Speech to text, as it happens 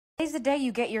Today's the day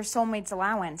you get your soulmate's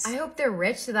allowance. I hope they're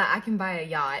rich so that I can buy a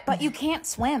yacht. But you can't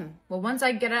swim. Well, once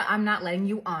I get it, I'm not letting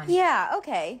you on. Yeah,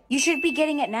 okay. You should be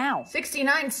getting it now.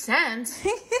 69 cents?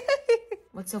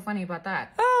 What's so funny about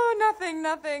that? Oh,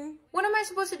 nothing. What am I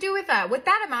supposed to do with that? With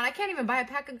that amount, I can't even buy a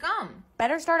pack of gum.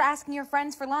 Better start asking your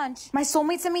friends for lunch. My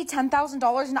soulmate sent me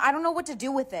 $10,000 and I don't know what to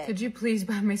do with it. Could you please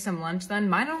buy me some lunch then?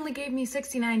 Mine only gave me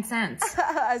 69 cents.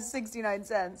 69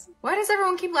 cents. Why does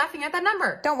everyone keep laughing at that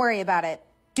number? Don't worry about it.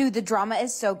 Dude, the drama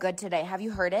is so good today. Have you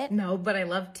heard it? No, but I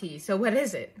love tea. So what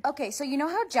is it? Okay, so you know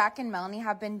how Jack and Melanie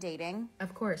have been dating?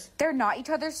 Of course. They're not each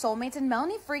other's soulmates, and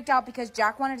Melanie freaked out because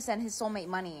Jack wanted to send his soulmate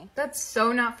money. That's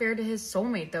so not fair to his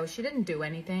soulmate, though. She didn't do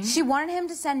anything. She wanted him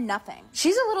to send nothing.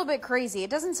 She's a little bit crazy. It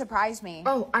doesn't surprise me.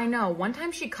 Oh, I know. One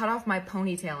time she cut off my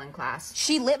ponytail in class.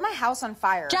 She lit my house on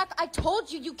fire. Jack, I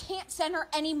told you you can't send her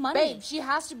any money. Babe, she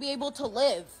has to be able to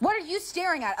live. What are you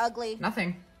staring at, ugly?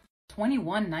 Nothing.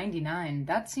 $21.99.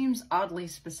 That seems oddly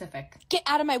specific. Get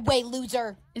out of my way,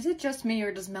 loser. Is it just me,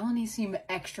 or does Melanie seem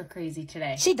extra crazy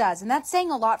today? She does, and that's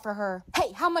saying a lot for her.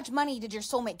 Hey, how much money did your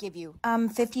soulmate give you?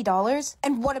 $50?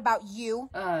 And what about you?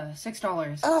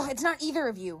 $6. Ugh, it's not either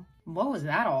of you. What was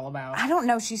that all about? I don't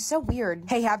know, she's so weird.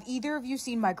 Hey, have either of you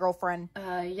seen my girlfriend?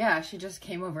 Yeah, she just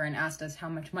came over and asked us how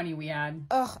much money we had.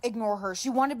 Ugh, ignore her. She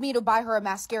wanted me to buy her a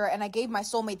mascara, and I gave my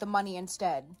soulmate the money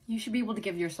instead. You should be able to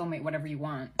give your soulmate whatever you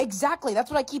want. Exactly, that's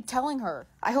what I keep telling her.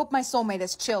 I hope my soulmate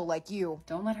is chill like you.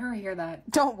 Don't let her hear that.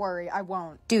 Don't worry, I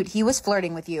won't. Dude, he was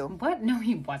flirting with you. What? No,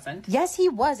 he wasn't. Yes, he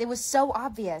was. It was so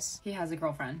obvious. He has a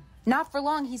girlfriend. Not for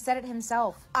long, he said it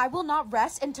himself. I will not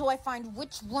rest until I find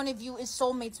which one of you is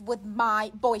soulmates with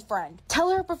my boyfriend. Tell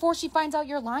her before she finds out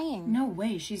you're lying. No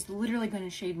way, she's literally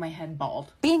gonna shave my head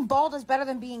bald. Being bald is better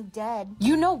than being dead.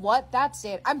 You know what? That's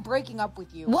it. I'm breaking up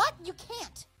with you. What? You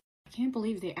can't. I can't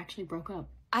believe they actually broke up.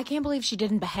 I can't believe she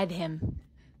didn't behead him.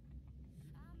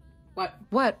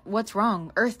 What? What's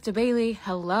wrong? Earth to Bailey,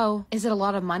 hello? Is it a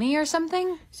lot of money or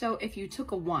something? So if you took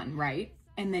a 1, right?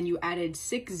 And then you added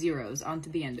 6 zeros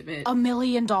onto the end of it. $1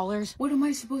 million? What am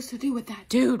I supposed to do with that?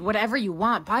 Dude, whatever you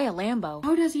want, buy a Lambo.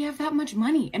 How does he have that much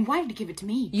money? And why did he give it to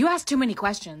me? You asked too many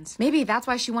questions. Maybe that's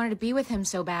why she wanted to be with him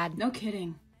so bad. No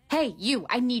kidding. Hey, you,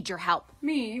 I need your help.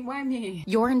 Me? Why me?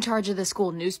 You're in charge of the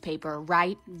school newspaper,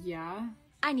 right? Yeah?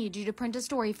 I need you to print a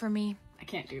story for me. I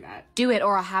can't do that. Do it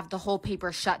or I'll have the whole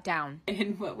paper shut down.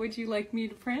 And what would you like me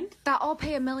to print? That I'll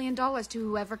pay $1 million to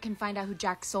whoever can find out who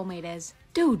Jack's soulmate is.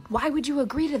 Dude, why would you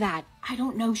agree to that? I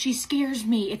don't know. She scares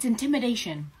me. It's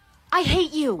intimidation. I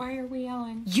hate you. Why are we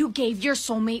yelling? You gave your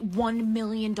soulmate $1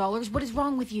 million. What is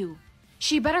wrong with you?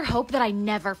 She better hope that I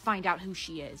never find out who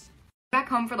she is. Back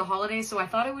home for the holidays, so I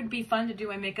thought it would be fun to do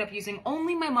my makeup using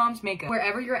only my mom's makeup.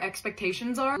 Wherever your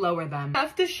expectations are, lower them.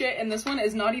 Half the shit in this one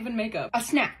is not even makeup. A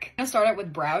snack. I'm gonna start out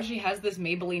with brows. She has this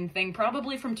Maybelline thing,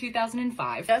 probably from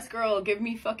 2005. Yes, girl, give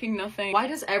me fucking nothing. Why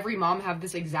does every mom have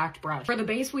this exact brush? For the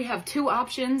base, we have 2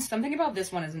 options. Something about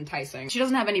this one is enticing. She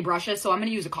doesn't have any brushes, so I'm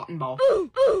gonna use a cotton ball.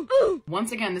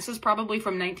 Once again, this is probably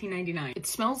from 1999. It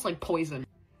smells like poison.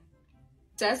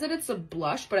 Says that it's a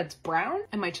blush, but it's brown,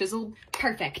 and my chisel,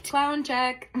 perfect. Clown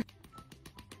check.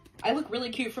 I look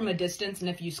really cute from a distance, and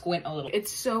if you squint a little.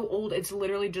 It's so old, it's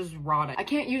literally just rotting. I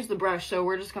can't use the brush, so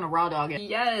we're just gonna raw dog it.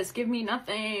 Yes, give me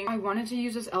nothing. I wanted to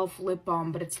use this e.l.f. lip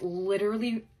balm, but it's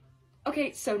literally...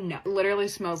 Okay, so no. It literally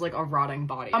smells like a rotting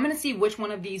body. I'm gonna see which one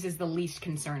of these is the least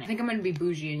concerning. I think I'm gonna be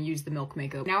bougie and use the milk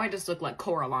makeup. Now I just look like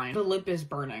Coraline. The lip is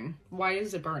burning. Why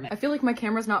is it burning? I feel like my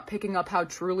camera's not picking up how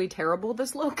truly terrible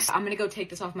this looks. I'm gonna go take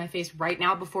this off my face right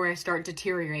now before I start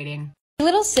deteriorating.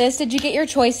 Little sis, did you get your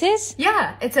choices?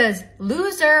 Yeah, it says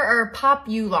loser or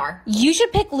popular. You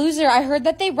should pick loser. I heard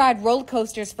that they ride roller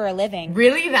coasters for a living.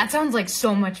 Really? That sounds like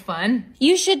so much fun.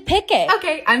 You should pick it.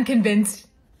 Okay, I'm convinced.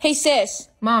 Hey sis.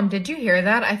 Mom, did you hear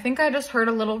that? I think I just heard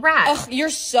a little rat. Ugh, you're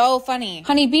so funny.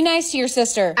 Honey, be nice to your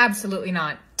sister. Absolutely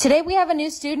not. Today we have a new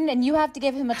student and you have to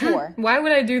give him a tour. Why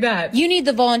would I do that? You need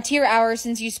the volunteer hour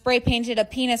since you spray painted a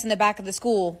penis in the back of the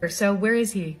school. So where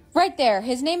is he? Right there.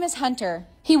 His name is Hunter.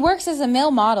 He works as a male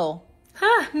model.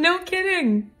 Huh, no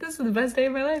kidding. This is the best day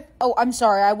of my life. Oh, I'm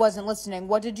sorry. I wasn't listening.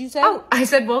 What did you say? Oh, I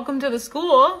said welcome to the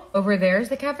school. Over there is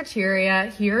the cafeteria.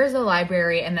 Here is the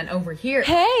library. And then over here.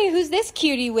 Hey, who's this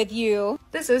cutie with you?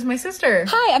 This is my sister.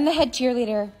 Hi, I'm the head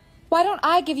cheerleader. Why don't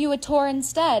I give you a tour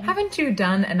instead? Haven't you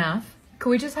done enough? Could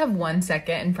we just have 1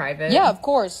 second in private? Yeah, of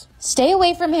course. Stay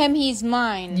away from him. He's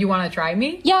mine. You want to try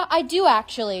me? Yeah, I do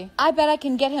actually. I bet I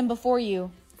can get him before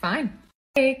you. Fine.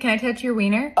 Hey, can I touch your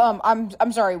wiener?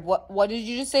 I'm sorry. What did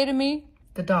you just say to me?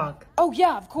 The dog. Oh,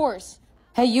 yeah, of course.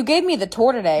 Hey, you gave me the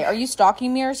tour today. Are you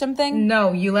stalking me or something?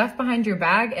 No, you left behind your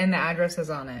bag and the address is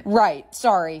on it. Right,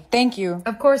 sorry. Thank you.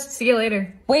 Of course, see you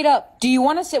later. Wait up. Do you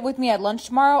want to sit with me at lunch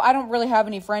tomorrow? I don't really have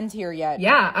any friends here yet.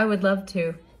 Yeah, I would love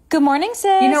to. Good morning,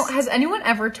 sis. You know, has anyone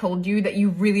ever told you that you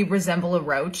really resemble a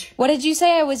roach? What did you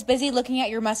say? I was busy looking at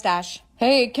your mustache.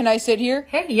 Hey, can I sit here?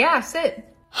 Hey, yeah, sit.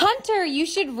 Hunter, you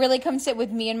should really come sit with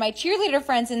me and my cheerleader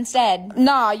friends instead.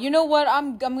 Nah, you know what?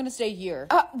 I'm gonna stay here.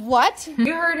 What?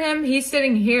 You heard him. He's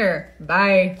sitting here.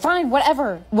 Bye. Fine,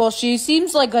 whatever. Well, she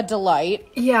seems like a delight.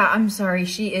 Yeah, I'm sorry.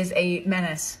 She is a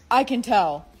menace. I can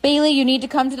tell. Bailey, you need to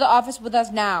come to the office with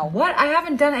us now. What? I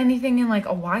haven't done anything in like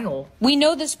a while. We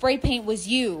know the spray paint was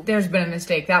you. There's been a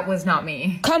mistake. That was not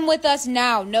me. Come with us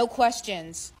now, no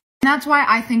questions. That's why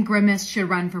I think Grimace should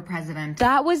run for president.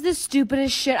 That was the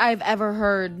stupidest shit I've ever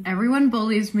heard. Everyone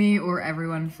bullies me or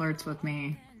everyone flirts with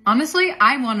me. Honestly,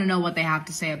 I want to know what they have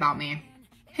to say about me.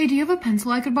 Hey, do you have a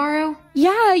pencil I could borrow?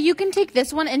 Yeah, you can take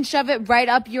this one and shove it right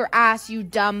up your ass, you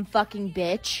dumb fucking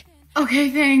bitch.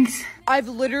 Okay, thanks. I've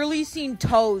literally seen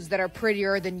toes that are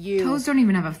prettier than you. Toes don't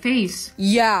even have a face.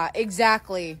 Yeah,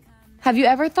 exactly. Have you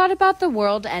ever thought about the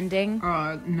world ending?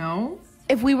 No?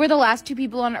 If we were the last two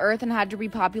people on Earth and had to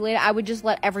repopulate, I would just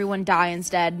let everyone die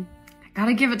instead. I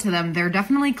gotta give it to them. They're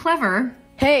definitely clever.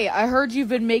 Hey, I heard you've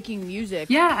been making music.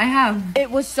 Yeah, I have.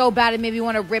 It was so bad it made me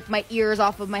want to rip my ears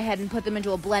off of my head and put them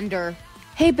into a blender.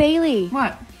 Hey, Bailey.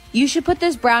 What? You should put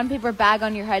this brown paper bag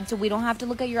on your head so we don't have to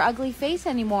look at your ugly face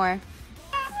anymore.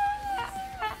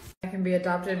 I can be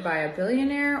adopted by a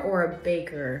billionaire or a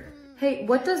baker. Hey,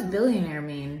 what does billionaire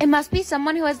mean? It must be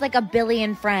someone who has like 1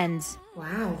 billion friends.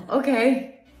 Wow,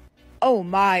 okay. Oh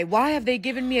my, why have they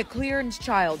given me a clearance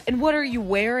child? And what are you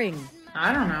wearing?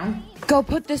 I don't know. Go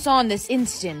put this on this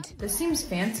instant. This seems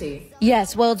fancy.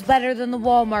 Yes, well, it's better than the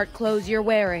Walmart clothes you're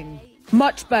wearing.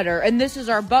 Much better, and this is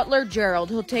our butler, Gerald.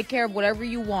 He'll take care of whatever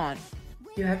you want.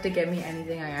 You have to get me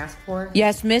anything I ask for?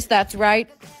 Yes, miss, that's right.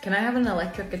 Can I have an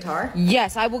electric guitar?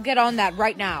 Yes, I will get on that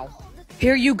right now.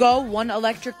 Here you go, 1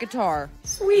 electric guitar.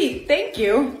 Sweet, thank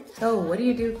you. So, what do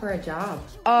you do for a job?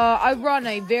 I run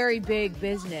a very big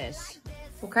business.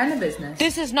 What kind of business?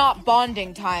 This is not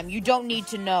bonding time. You don't need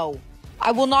to know.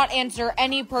 I will not answer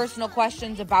any personal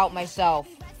questions about myself.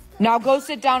 Now go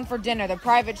sit down for dinner. The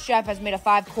private chef has made a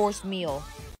 5-course meal.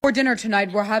 For dinner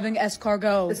tonight, we're having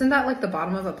escargot. Isn't that like the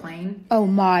bottom of a plane? Oh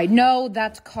my, no,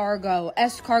 that's cargo.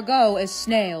 Escargot is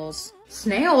snails.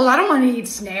 Snails? I don't want to eat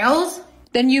snails.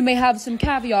 Then you may have some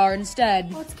caviar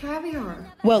instead. What's caviar?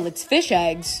 Well, it's fish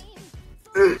eggs.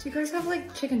 Do you guys have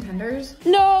like chicken tenders?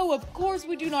 No, of course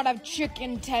we do not have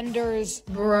chicken tenders.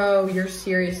 Bro, you're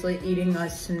seriously eating a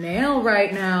snail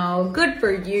right now. Good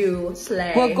for you,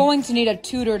 Slay. We're going to need a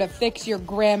tutor to fix your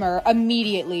grammar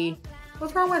immediately.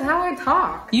 What's wrong with how I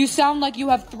talk? You sound like you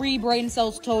have 3 brain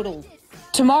cells total.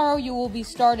 Tomorrow you will be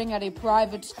starting at a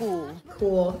private school.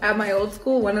 Cool. At my old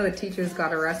school, one of the teachers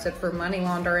got arrested for money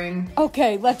laundering.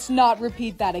 Okay, let's not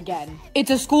repeat that again. It's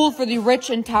a school for the rich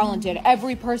and talented.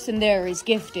 Every person there is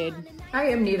gifted. I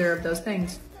am neither of those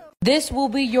things. This will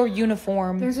be your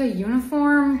uniform. There's a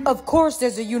uniform? Of course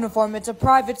there's a uniform. It's a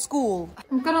private school.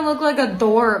 I'm gonna look like a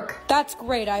dork. That's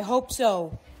great. I hope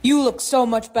so. You look so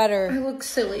much better. I look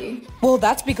silly. Well,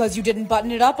 that's because you didn't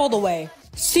button it up all the way.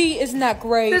 See, isn't that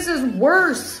great? This is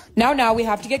worse. Now, we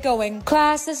have to get going.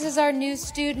 Class, this is our new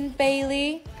student,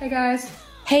 Bailey. Hey, guys.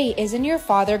 Hey, isn't your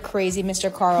father crazy,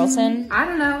 Mr. Carlson? I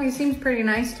don't know. He seems pretty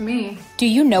nice to me. Do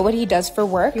you know what he does for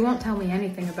work? He won't tell me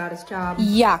anything about his job.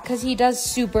 Yeah, 'cause he does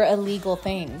super illegal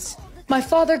things. My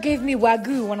father gave me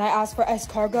Wagyu when I asked for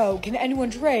escargot. Can anyone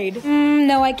trade?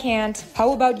 No, I can't.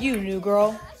 How about you, new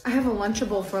girl? I have a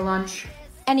Lunchable for lunch.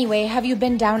 Anyway, have you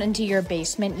been down into your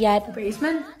basement yet?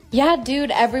 Basement? Yeah,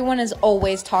 dude, everyone is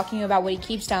always talking about what he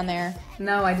keeps down there.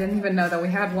 No, I didn't even know that we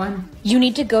had one. You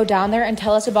need to go down there and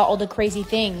tell us about all the crazy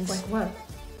things. Like what?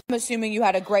 I'm assuming you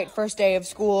had a great first day of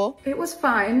school. It was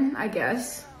fine, I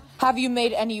guess. Have you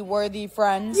made any worthy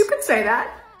friends? You could say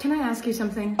that. Can I ask you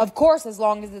something? Of course, as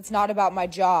long as it's not about my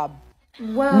job.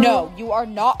 Well... No, you are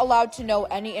not allowed to know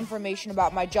any information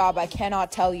about my job. I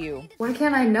cannot tell you. Why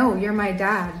can't I know? You're my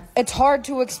dad. It's hard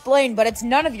to explain, but it's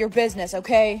none of your business,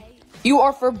 okay? You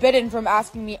are forbidden from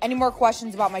asking me any more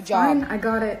questions about my job. Fine, I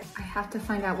got it. I have to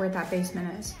find out where that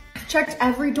basement is. I've checked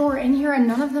every door in here and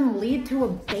none of them lead to a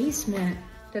basement.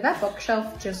 Did that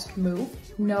bookshelf just move?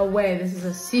 No way, this is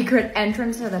a secret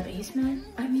entrance to the basement?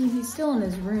 I mean, he's still in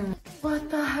his room.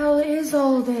 What the hell is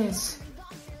all this?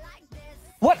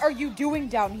 What are you doing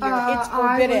down here? It's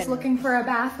forbidden. I was looking for a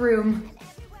bathroom.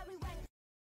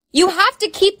 You have to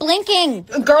keep blinking!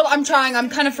 Girl, I'm trying. I'm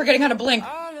kind of forgetting how to blink.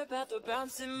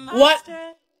 What?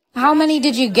 How many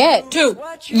did you get? 2.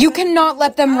 You cannot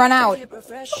let them run out.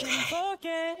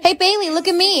 Hey, Bailey, look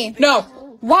at me. No.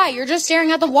 Why? You're just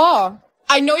staring at the wall.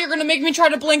 I know you're gonna make me try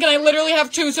to blink and I literally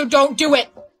have 2, so don't do it.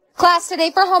 Class,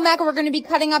 today for home ec, we're going to be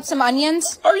cutting up some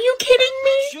onions. Are you kidding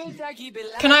me?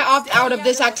 Can I opt out of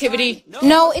this activity?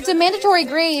 No, it's a mandatory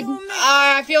grade.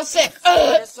 I feel sick.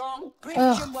 Ugh.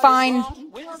 Ugh, fine.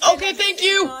 Okay, thank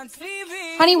you.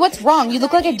 Honey, what's wrong? You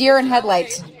look like a deer in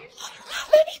headlights.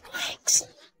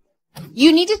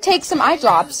 You need to take some eye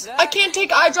drops. I can't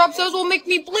take eye drops, those will make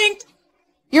me blink.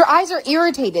 Your eyes are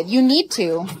irritated. You need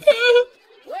to.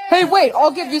 Hey, wait,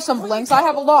 I'll give you some blinks. I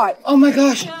have a lot. Oh my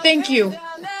gosh, thank you.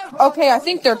 Okay, I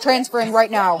think they're transferring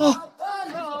right now.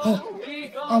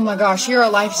 Oh my gosh, you're a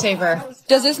lifesaver.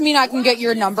 Does this mean I can get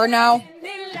your number now?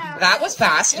 That was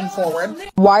fast and forward.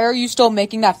 Why are you still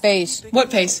making that face?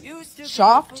 What face?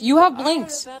 Shocked? You have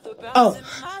blinks. Oh,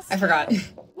 I forgot.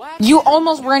 You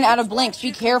almost ran out of blinks.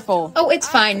 Be careful. Oh, it's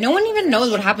fine. No one even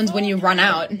knows what happens when you run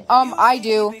out. I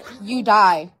do. You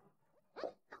die.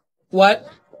 What?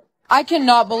 I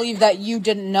cannot believe that you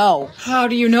didn't know. How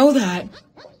do you know that?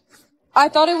 I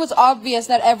thought it was obvious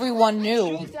that everyone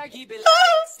knew.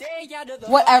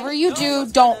 Whatever you do,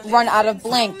 don't run out of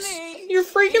blinks. You're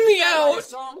freaking me out.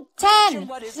 10,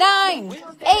 9,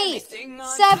 8,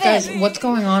 7. Guys, what's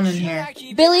going on in here?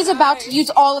 Billy's about to use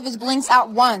all of his blinks at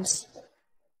once.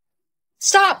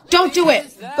 Stop! Don't do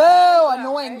it! Boo!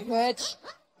 Annoying bitch.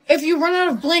 If you run out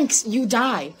of blinks, you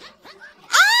die.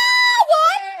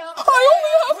 I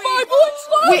only have 5 blinks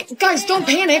left! Wait, guys, don't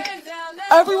panic.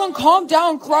 Everyone calm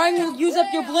down. Crying will use up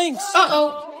your blinks.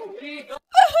 Uh-oh. We're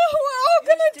all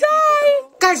gonna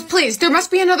die! Guys, please, there must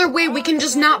be another way we can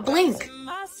just not blink.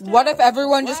 What if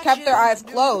everyone just kept their eyes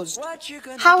closed?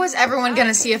 How is everyone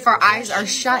gonna see if our eyes are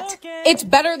shut? It's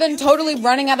better than totally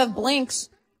running out of blinks.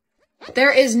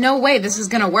 There is no way this is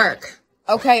gonna work.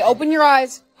 Okay, open your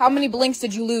eyes. How many blinks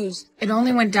did you lose? It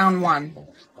only went down 1.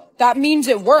 That means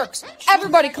it works.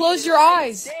 Everybody close your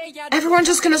eyes. Everyone's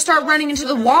just gonna start running into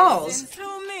the walls.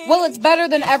 Well, it's better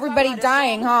than everybody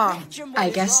dying, huh? I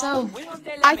guess so.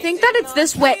 I think that it's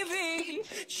this way.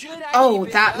 Oh,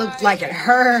 that looked like it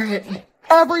hurt.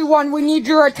 Everyone, we need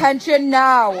your attention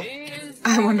now.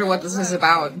 I wonder what this is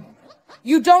about.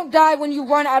 You don't die when you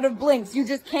run out of blinks. You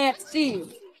just can't see.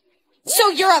 So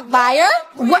you're a liar?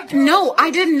 What? No,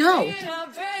 I didn't know.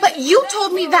 But you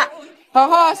told me that.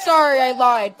 Haha, sorry, I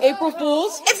lied. April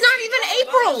Fools? It's not even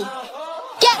April.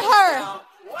 Get her!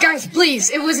 Guys, please,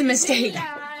 it was a mistake.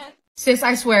 Sis,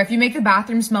 I swear, if you make the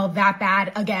bathroom smell that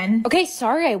bad again. Okay,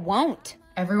 sorry, I won't.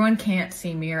 Everyone can't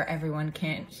see me or everyone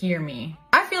can't hear me.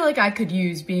 I feel like I could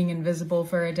use being invisible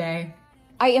for a day.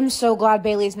 I am so glad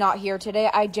Bailey's not here today.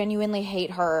 I genuinely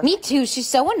hate her. Me too, she's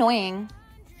so annoying.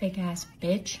 Fake ass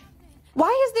bitch.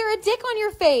 Why is there a dick on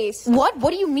your face? What?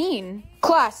 What do you mean?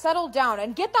 Class, settle down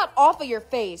and get that off of your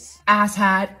face.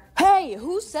 Asshat. Hey,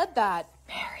 who said that?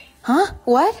 Mary. Huh?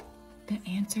 What? The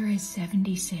answer is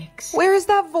 76. Where is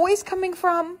that voice coming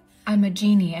from? I'm a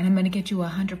genie and I'm gonna get you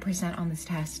 100% on this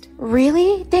test.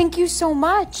 Really? Thank you so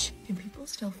much. Do people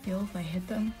still feel if I hit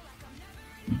them?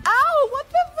 Ow, what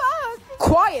the fuck?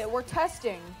 Quiet, we're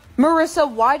testing. Marissa,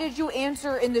 why did you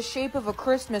answer in the shape of a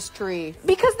Christmas tree?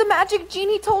 Because the magic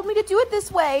genie told me to do it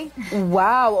this way.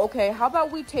 Wow, okay, how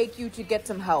about we take you to get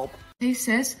some help? Hey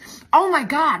sis. Oh my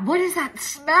god, what is that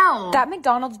smell? That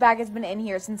McDonald's bag has been in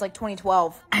here since like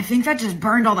 2012. I think that just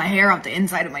burned all the hair out the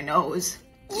inside of my nose.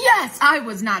 Yes, I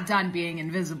was not done being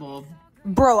invisible.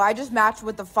 Bro, I just matched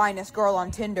with the finest girl on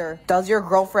Tinder. Does your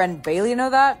girlfriend Bailey know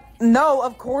that? No,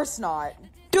 of course not.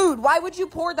 Dude, why would you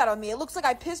pour that on me? It looks like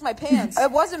I pissed my pants.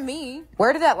 It wasn't me.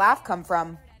 Where did that laugh come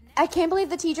from? I can't believe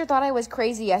the teacher thought I was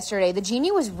crazy yesterday. The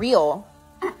genie was real.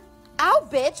 Ow,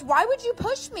 bitch, why would you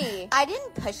push me? I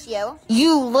didn't push you.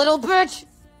 You little bitch.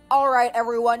 All right,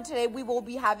 everyone, today we will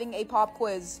be having a pop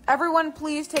quiz. Everyone,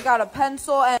 please take out a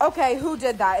pencil and... Okay, who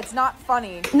did that? It's not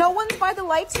funny. No one's by the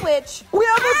light switch. We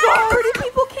have a dog! Pretty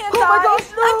people can't die. Oh my gosh,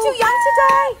 no! I'm too young to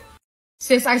die.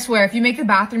 Sis, I swear, if you make the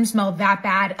bathroom smell that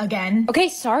bad again. Okay,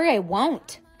 sorry, I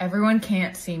won't. Everyone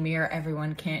can't see me or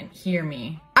everyone can't hear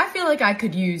me. I feel like I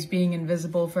could use being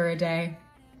invisible for a day.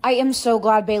 I am so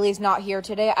glad Bailey's not here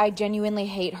today. I genuinely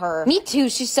hate her. Me too,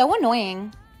 she's so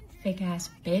annoying. Fake ass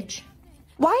bitch.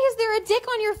 Why is there a dick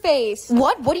on your face?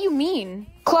 What? What do you mean?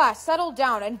 Class, settle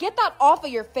down and get that off of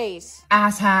your face.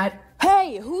 Asshat.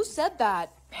 Hey, who said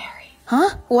that? Mary.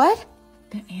 Huh? What?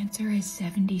 The answer is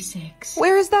 76.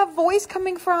 Where is that voice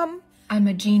coming from? I'm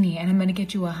a genie and I'm gonna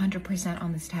get you 100%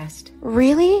 on this test.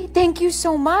 Really? Thank you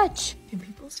so much. Do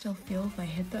people still feel if I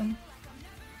hit them?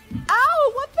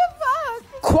 Ow, what the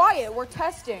fuck? Quiet. minute, we're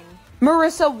testing.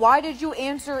 Marissa, why did you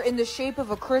answer in the shape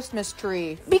of a Christmas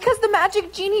tree? Because the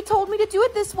magic genie told me to do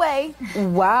it this way.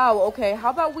 Wow, okay, how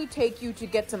about we take you to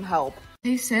get some help?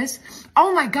 Hey sis,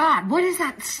 oh my god, what is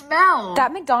that smell?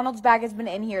 That McDonald's bag has been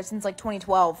in here since like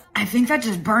 2012. I think that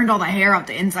just burned all the hair off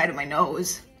the inside of my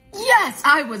nose. Yes,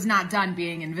 I was not done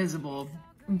being invisible.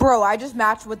 Bro, I just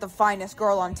matched with the finest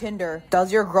girl on Tinder.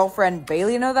 Does your girlfriend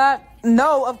Bailey know that?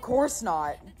 No, of course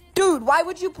not. Dude, why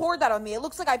would you pour that on me? It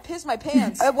looks like I pissed my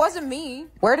pants. It wasn't me.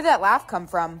 Where did that laugh come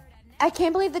from? I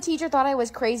can't believe the teacher thought I was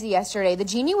crazy yesterday. The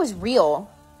genie was real.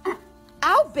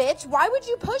 Ow, bitch, why would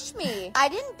you push me? I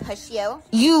didn't push you.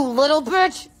 You little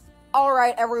bitch!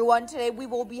 Alright, everyone, today we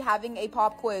will be having a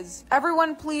pop quiz.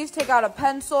 Everyone, please take out a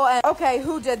pencil and... Okay,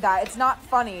 who did that? It's not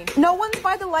funny. No one's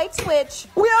by the light switch.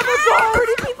 We have a dog!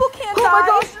 Pretty people can't Oh die. my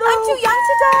gosh, no! I'm too young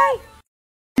to die.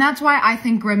 That's why I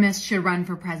think Grimace should run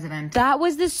for president. That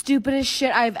was the stupidest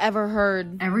shit I've ever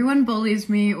heard. Everyone bullies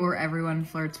me or everyone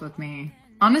flirts with me.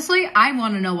 Honestly, I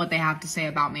want to know what they have to say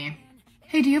about me.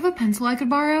 Hey, do you have a pencil I could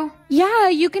borrow? Yeah,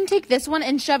 you can take this one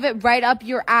and shove it right up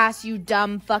your ass, you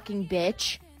dumb fucking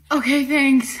bitch. Okay,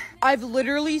 thanks. I've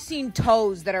literally seen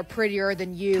toes that are prettier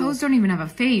than you. Toes don't even have a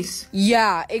face.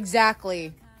 Yeah,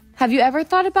 exactly. Have you ever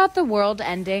thought about the world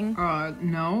ending?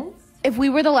 No? If we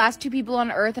were the last two people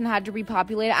on Earth and had to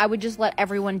repopulate, I would just let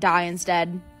everyone die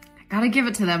instead. I gotta give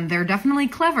it to them. They're definitely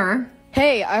clever.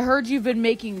 Hey, I heard you've been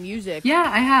making music. Yeah,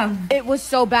 I have. It was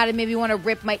so bad it made me want to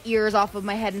rip my ears off of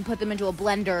my head and put them into a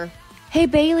blender. Hey,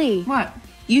 Bailey. What?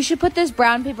 You should put this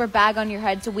brown paper bag on your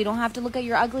head so we don't have to look at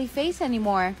your ugly face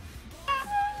anymore.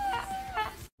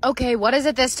 Okay, what is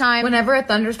it this time? Whenever a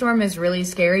thunderstorm is really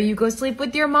scary, you go sleep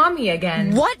with your mommy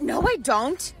again. What? No, I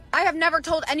don't. I have never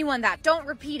told anyone that. Don't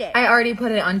repeat it. I already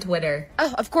put it on Twitter.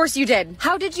 Oh, of course you did.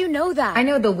 How did you know that? I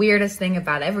know the weirdest thing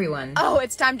about everyone. Oh,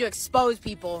 it's time to expose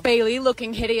people. Bailey,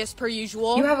 looking hideous per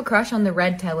usual. You have a crush on the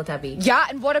red Teletubby. Yeah,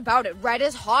 and what about it? Red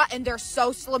is hot and they're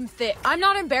so slim thick. I'm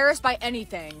not embarrassed by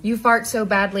anything. You fart so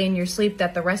badly in your sleep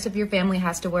that the rest of your family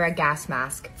has to wear a gas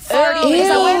mask. Farty. Is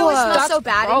that why it always smells That's so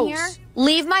bad gross. in here?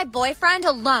 Leave my boyfriend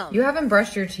alone. You haven't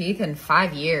brushed your teeth in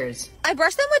 5 years. I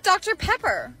brushed them with Dr.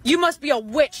 Pepper. You must be a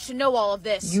witch to know all of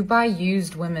this. You buy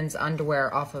used women's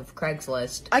underwear off of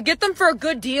Craigslist. I get them for a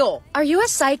good deal. Are you a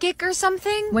psychic or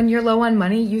something? When you're low on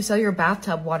money, you sell your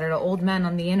bathtub water to old men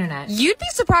on the internet. You'd be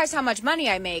surprised how much money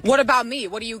I make. What about me?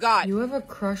 What do you got? You have a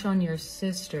crush on your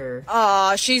sister.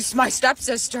 She's my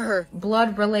stepsister.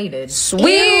 Blood related.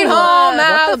 Sweet Ew, home what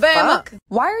the Alabama. fuck?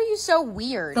 Why are you so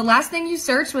weird? The last thing you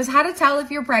searched was how to tell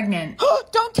if you're pregnant.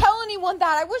 Don't tell anyone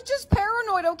that. I was just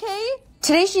paranoid, okay?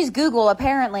 Today she's Google,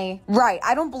 apparently. Right,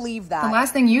 I don't believe that. The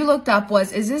last thing you looked up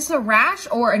was, is this a rash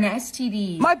or an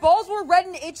STD? My balls were red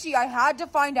and itchy. I had to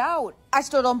find out. I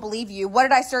still don't believe you. What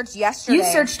did I search yesterday? You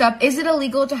searched up, is it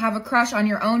illegal to have a crush on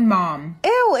your own mom?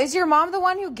 Ew, is your mom the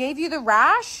one who gave you the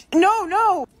rash?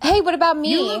 No. Hey, what about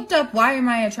me? You looked up, why am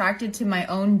I attracted to my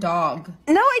own dog?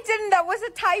 No, I didn't. That was a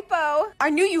typo. I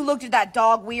knew you looked at that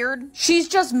dog weird. She's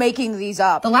just making these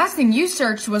up. The last thing you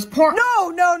searched was porn.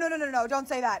 No. Don't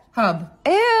say that. Hub.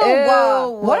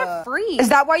 Ew. What a freak. Is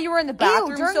that why you were in the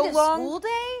bathroom during so the long? school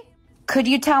day? Could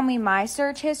you tell me my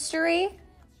search history?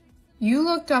 You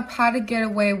looked up how to get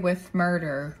away with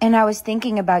murder. And I was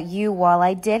thinking about you while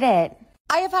I did it.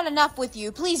 I have had enough with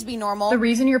you. Please be normal. The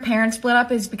reason your parents split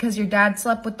up is because your dad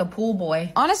slept with the pool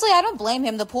boy. Honestly, I don't blame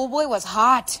him. The pool boy was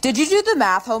hot. Did you do the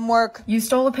math homework? You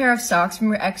stole a pair of socks from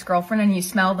your ex-girlfriend and you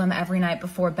smell them every night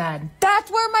before bed. That's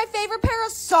where my favorite pair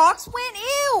of socks went.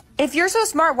 Ew. If you're so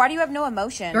smart, why do you have no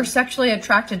emotion? You're sexually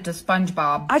attracted to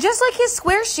SpongeBob. I just like his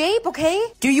square shape, okay?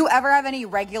 Do you ever have any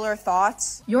regular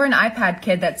thoughts? You're an iPad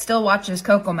kid that still watches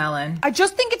Cocomelon. I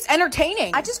just think it's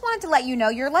entertaining. I just wanted to let you know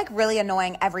you're like really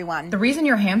annoying everyone. The reason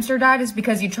your hamster died is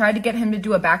because you tried to get him to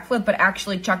do a backflip but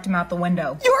actually chucked him out the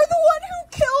window. You're the one who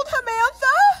killed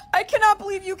Samantha? I cannot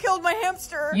believe you killed my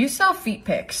hamster. You sell feet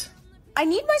pics. I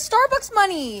need my Starbucks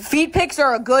money. Feet pics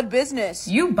are a good business.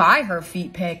 You buy her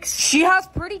feet pics. She has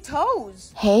pretty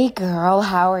toes. Hey girl,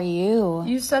 how are you?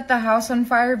 You set the house on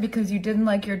fire because you didn't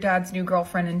like your dad's new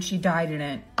girlfriend and she died in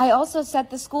it. I also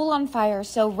set the school on fire,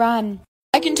 so run.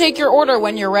 I can take your order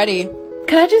when you're ready.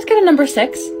 Could I just get a number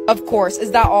 6? Of course.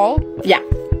 Is that all? Yeah.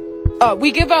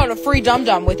 We give out a free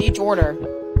dum-dum with each order.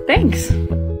 Thanks.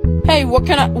 Hey, what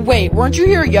can I- Wait, weren't you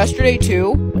here yesterday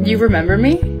too? You remember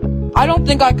me? I don't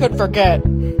think I could forget.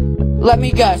 Let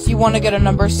me guess, you want to get a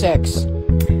number 6.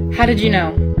 How did you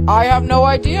know? I have no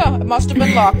idea. It must have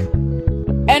been luck.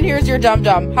 And here's your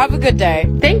dum-dum. Have a good day.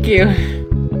 Thank you.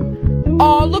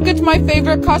 Aw, look, it's my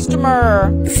favorite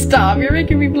customer. Stop, you're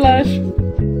making me blush.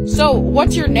 So,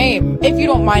 what's your name? If you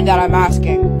don't mind that I'm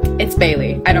asking. It's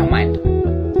Bailey. I don't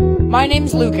mind. My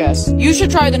name's Lucas. You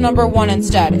should try the number 1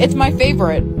 instead. It's my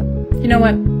favorite. You know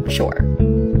what? Sure.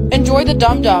 Enjoy the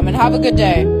dum-dum and have a good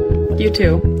day. You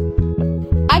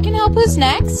too. I can help. Who's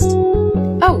next?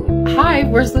 Oh, hi.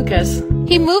 Where's Lucas?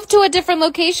 He moved to a different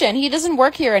location. He doesn't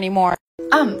work here anymore.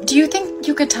 Do you think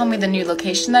you could tell me the new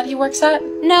location that he works at?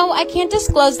 No, I can't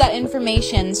disclose that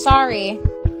information. Sorry.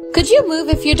 Could you move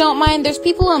if you don't mind? There's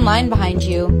people in line behind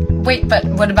you. Wait, but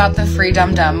what about the free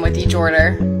dum-dum with each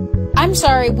order? I'm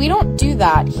sorry, we don't do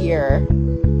that here.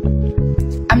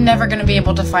 I'm never gonna be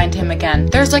able to find him again.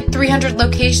 There's like 300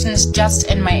 locations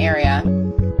just in my area.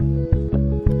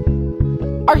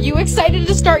 Are you excited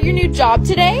to start your new job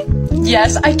today?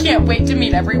 Yes, I can't wait to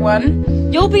meet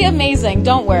everyone. You'll be amazing,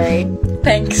 don't worry.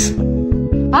 Thanks.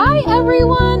 Hi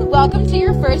everyone, welcome to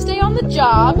your first day on the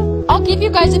job. I'll give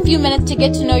you guys a few minutes to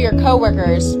get to know your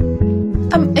coworkers.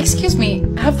 Excuse me,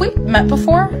 have we met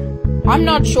before? I'm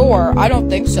not sure. I don't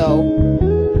think so.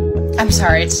 I'm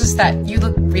sorry, it's just that you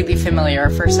look really familiar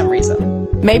for some reason.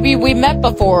 Maybe we met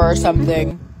before or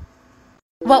something.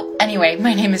 Well, anyway,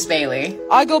 my name is Bailey.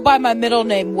 I go by my middle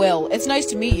name, Will. It's nice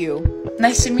to meet you.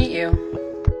 Nice to meet you.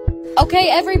 Okay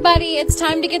everybody, it's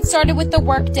time to get started with the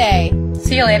workday.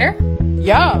 See you later.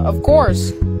 Yeah, of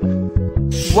course.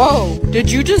 Whoa,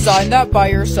 did you design that by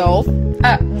yourself?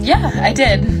 Yeah, I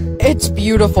did. It's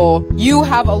beautiful. You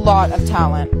have a lot of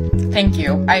talent. Thank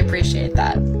you, I appreciate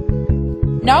that.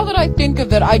 Now that I think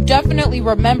of it, I definitely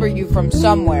remember you from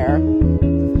somewhere.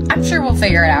 I'm sure we'll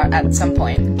figure it out at some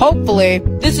point. Hopefully.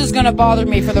 This is gonna bother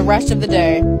me for the rest of the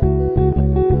day.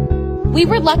 We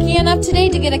were lucky enough today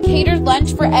to get a catered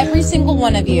lunch for every single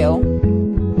one of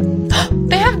you.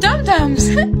 They have dum-dums!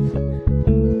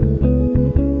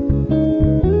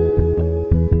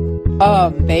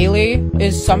 Bailey,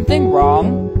 is something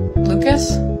wrong?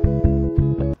 Lucas?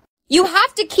 You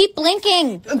have to keep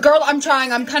blinking. Girl, I'm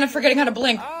trying. I'm kind of forgetting how to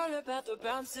blink.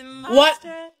 What?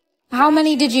 How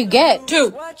many did you get?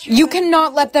 2. You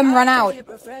cannot let them run out.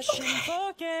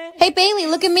 Hey Bailey,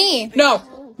 look at me. No.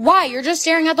 Why? You're just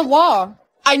staring at the wall.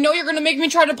 I know you're gonna make me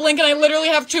try to blink and I literally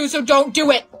have 2, so don't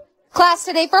do it. Class,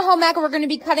 today for home ec, we're going to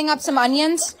be cutting up some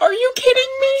onions. Are you kidding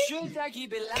me?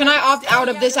 Can I opt out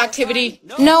of this activity?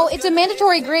 No, it's a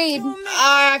mandatory grade.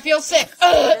 I feel sick.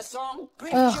 Ugh.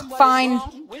 Ugh, fine.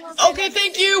 Okay,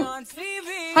 thank you.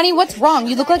 Honey, what's wrong?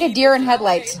 You look like a deer in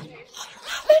headlights.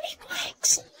 How many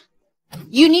blinks?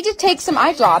 You need to take some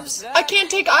eye drops. I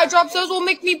can't take eye drops. Those will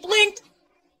make me blink.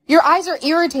 Your eyes are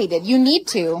irritated. You need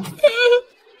to.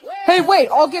 Hey, wait.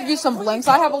 I'll give you some blinks.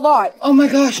 I have a lot. Oh my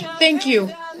gosh. Thank you.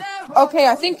 Okay,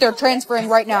 I think they're transferring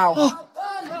right now. Oh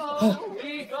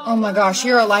my gosh,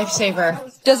 you're a lifesaver.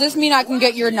 Does this mean I can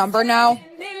get your number now?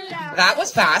 That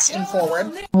was fast and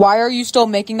forward. Why are you still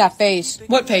making that face?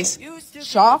 What face?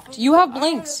 Shocked? You have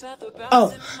blinks.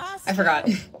 Oh, I forgot.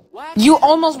 You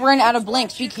almost ran out of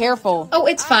blinks. Be careful. Oh,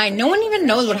 it's fine. No one even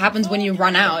knows what happens when you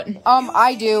run out.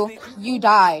 I do. You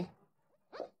die.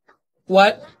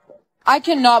 What? I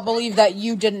cannot believe that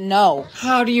you didn't know.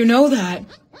 How do you know that?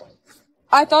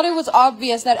 I thought it was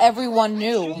obvious that everyone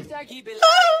knew.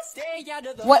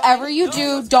 Whatever you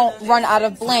do, don't run out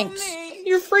of blinks.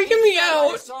 You're freaking me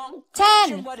out.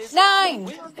 10,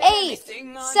 9, 8,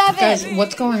 7. Guys,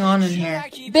 what's going on in here?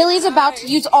 Billy's about to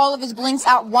use all of his blinks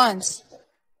at once.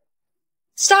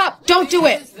 Stop! Don't do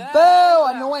it! Boo!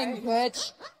 Annoying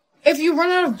bitch. If you run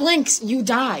out of blinks, you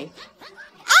die.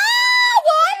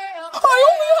 I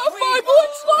only have 5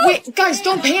 blinks left! Wait, guys,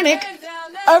 don't panic.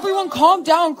 Everyone calm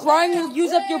down. Crying will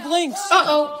use up your blinks.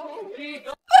 Uh-oh. We're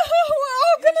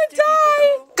all gonna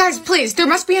die! Guys, please, there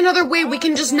must be another way we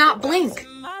can just not blink.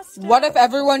 What if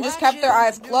everyone just kept their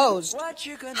eyes closed?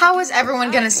 How is everyone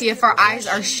gonna see if our eyes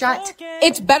are shut?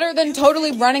 It's better than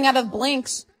totally running out of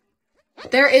blinks.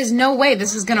 There is no way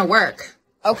this is gonna work.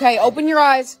 Okay, open your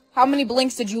eyes. How many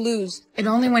blinks did you lose? It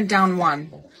only went down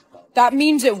 1. That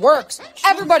means it works.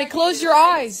 Everybody close your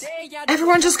eyes.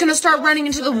 Everyone's just gonna start running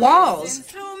into the walls.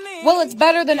 Well, it's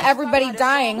better than everybody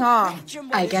dying, huh?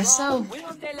 I guess so.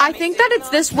 I think that it's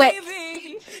this way.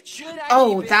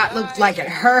 Oh, that looked like it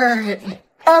hurt.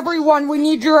 Everyone, we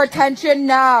need your attention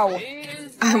now.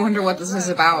 I wonder what this is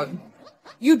about.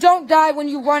 You don't die when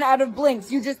you run out of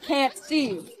blinks. You just can't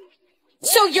see.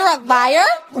 So you're a liar?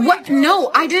 What?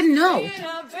 No, I didn't know.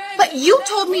 But you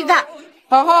told me that.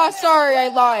 Haha, sorry, I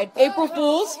lied. April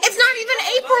Fools? It's not even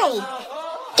April.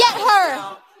 Get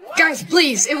her! Guys,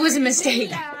 please, it was a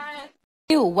mistake.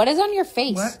 Ew, what is on your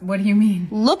face? What do you mean?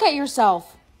 Look at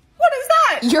yourself. What is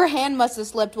that? Your hand must have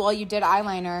slipped while you did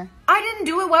eyeliner. I didn't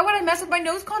do it. Why would I mess with my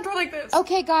nose contour like this?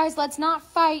 Okay, guys, let's not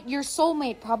fight. Your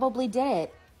soulmate probably did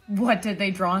it. What, did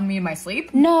they draw on me in my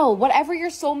sleep? No, whatever your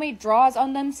soulmate draws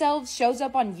on themselves shows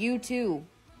up on you too.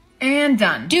 And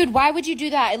done. Dude, why would you do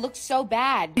that? It looks so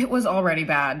bad. It was already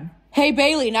bad. Hey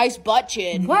Bailey, nice butt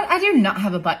chin. What? I do not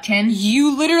have a butt chin.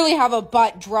 You literally have a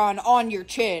butt drawn on your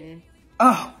chin.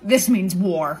 Oh, this means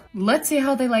war. Let's see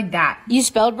how they like that. You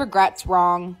spelled regrets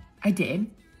wrong. I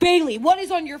did. Bailey, what is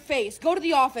on your face? Go to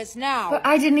the office now. But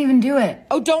I didn't even do it.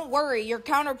 Oh, don't worry. Your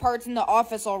counterpart's in the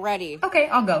office already. Okay,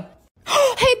 I'll go.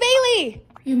 Hey, Bailey!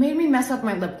 You made me mess up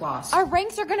my lip gloss. Our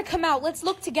ranks are gonna come out. Let's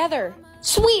look together.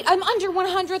 Sweet, I'm under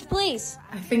 100th place.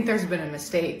 I think there's been a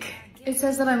mistake. It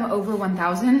says that I'm over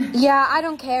 1,000. Yeah, I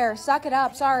don't care. Suck it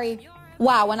up. Sorry.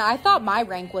 Wow, and I thought my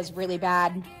rank was really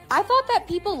bad. I thought that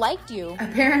people liked you.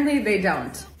 Apparently they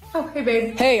don't. Oh, hey,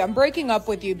 babe. Hey, I'm breaking up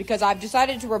with you because I've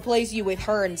decided to replace you with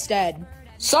her instead.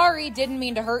 Sorry, didn't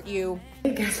mean to hurt you. I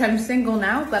guess I'm single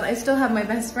now, but I still have my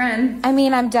best friend. I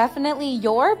mean, I'm definitely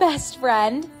your best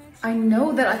friend. I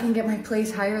know that I can get my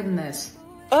place higher than this.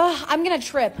 Ugh, I'm gonna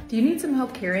trip. Do you need some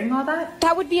help carrying all that?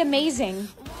 That would be amazing.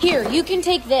 Here, you can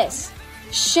take this.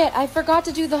 Shit, I forgot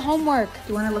to do the homework. Do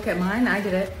you want to look at mine? I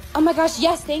did it. Oh my gosh,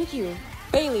 yes, thank you.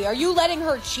 Bailey, are you letting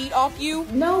her cheat off you?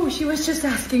 No, she was just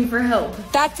asking for help.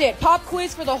 That's it. Pop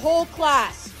quiz for the whole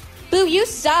class. Boo, you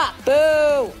suck.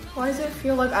 Boo. Why does it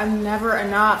feel like I'm never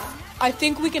enough? I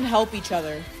think we can help each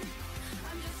other.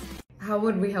 How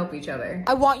would we help each other?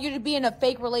 I want you to be in a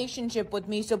fake relationship with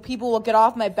me so people will get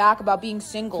off my back about being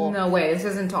single. No way, this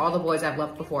isn't to all the boys I've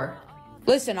loved before.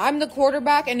 Listen, I'm the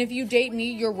quarterback, and if you date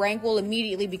me, your rank will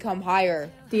immediately become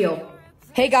higher. Deal.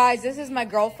 Hey guys, this is my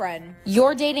girlfriend.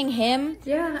 You're dating him?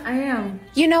 Yeah, I am.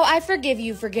 You know, I forgive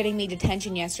you for getting me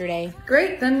detention yesterday.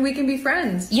 Great, then we can be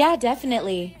friends. Yeah,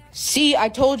 definitely. See, I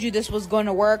told you this was going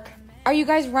to work. Are you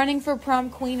guys running for prom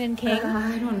queen and king?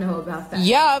 I don't know about that.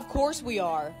 Yeah, of course we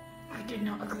are. I did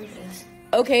not agree to this.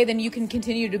 Okay, then you can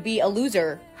continue to be a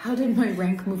loser. How did my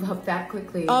rank move up that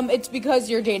quickly? It's because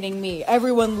you're dating me.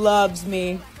 Everyone loves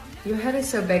me. Your head is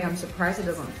so big, I'm surprised it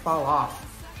doesn't fall off.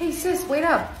 Hey sis, wait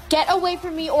up. Get away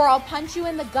from me or I'll punch you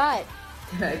in the gut.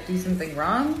 Did I do something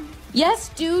wrong? Yes,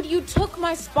 dude, you took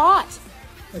my spot.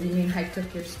 What do you mean I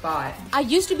took your spot? I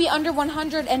used to be under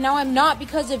 100 and now I'm not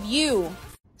because of you.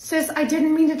 Sis, I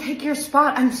didn't mean to take your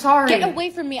spot. I'm sorry. Get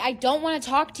away from me. I don't want to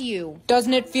talk to you.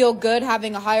 Doesn't it feel good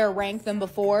having a higher rank than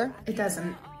before? It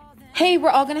doesn't. Hey, we're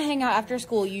all gonna hang out after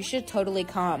school. You should totally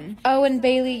come. Oh, and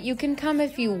Bailey, you can come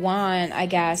if you want, I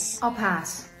guess. I'll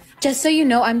pass. Just so you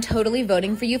know, I'm totally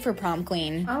voting for you for prom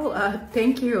queen. Oh,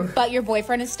 thank you. But your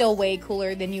boyfriend is still way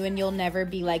cooler than you and you'll never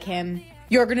be like him.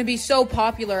 You're gonna be so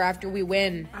popular after we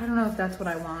win. I don't know if that's what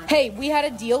I want. Hey, we had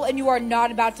a deal and you are not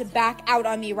about to back out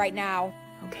on me right now.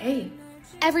 Okay.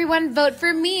 Everyone vote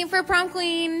for me for prom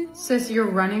queen. Sis, you're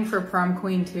running for prom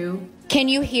queen too? Can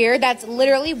you hear? That's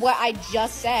literally what I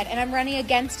just said, and I'm running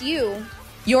against you.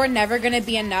 You're never gonna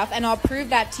be enough, and I'll prove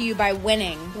that to you by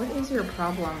winning. What is your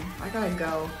problem? I gotta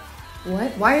go.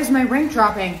 What? Why is my rank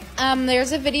dropping?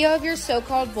 There's a video of your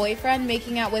so-called boyfriend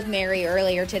making out with Mary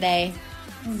earlier today.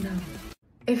 Oh no.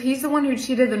 If he's the one who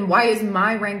cheated, then why is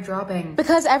my rank dropping?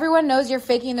 Because everyone knows you're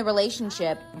faking the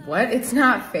relationship. What? It's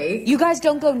not fake. You guys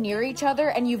don't go near each other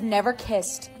and you've never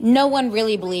kissed. No one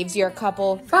really believes you're a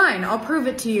couple. Fine, I'll prove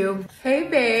it to you. Hey,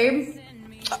 babe.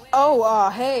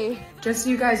 Hey. Just so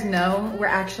you guys know, we're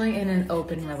actually in an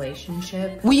open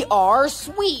relationship. We are?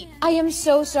 Sweet. I am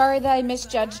so sorry that I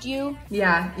misjudged you.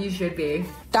 Yeah, you should be.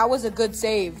 That was a good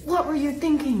save. What were you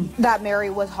thinking? That Mary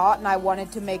was hot and I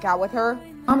wanted to make out with her.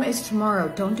 It's tomorrow.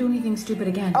 Don't do anything stupid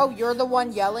again. Oh, you're the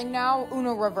one yelling now?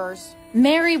 Uno reverse.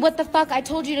 Mary, what the fuck? I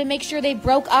told you to make sure they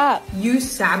broke up. You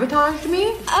sabotaged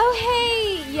me?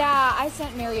 Oh, hey. Yeah, I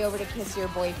sent Mary over to kiss your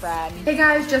boyfriend. Hey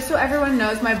guys, just so everyone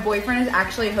knows, my boyfriend is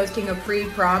actually hosting a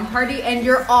pre-prom party and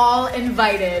you're all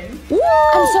invited. Woo!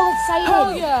 I'm so excited.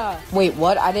 Hell yeah. Wait,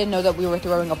 what? I didn't know that we were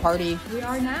throwing a party. We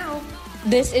are now.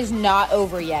 This is not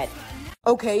over yet.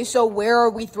 Okay, so where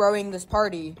are we throwing this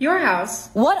party? Your house.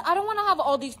 What? I don't want to have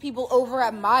all these people over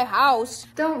at my house.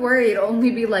 Don't worry, it'll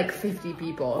only be like 50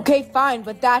 people. Okay, fine,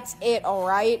 but that's it, all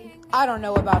right? I don't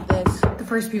know about this. The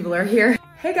first people are here.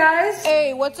 Hey guys.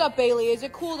 Hey, what's up, Bailey? Is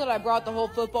it cool that I brought the whole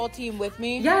football team with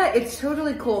me? Yeah, it's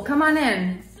totally cool. Come on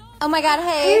in. Oh my god,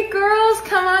 hey. Hey girls,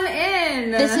 come on in.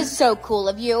 This is so cool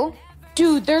of you.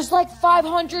 Dude, there's like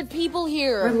 500 people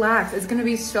here. Relax, it's gonna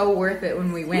be so worth it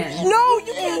when we win. No,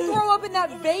 you can't throw up in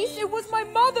that vase. It was my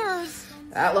mother's.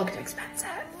 That looked expensive.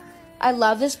 I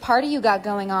love this party you got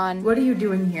going on. What are you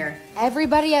doing here?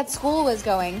 Everybody at school was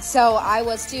going, so I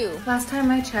was too. Last time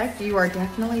I checked, you are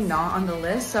definitely not on the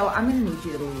list, so I'm gonna need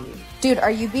you to leave. Dude,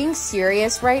 are you being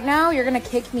serious right now? You're gonna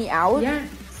kick me out? Yeah,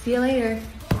 see you later.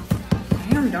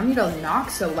 Damn. Ma'am, don't need to knock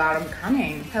so loud. I'm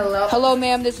coming. Hello? Hello,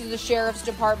 ma'am. This is the sheriff's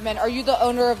department. Are you the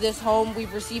owner of this home?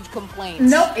 We've received complaints.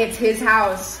 Nope, it's his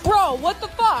house. Bro, what the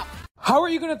fuck? How are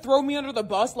you gonna throw me under the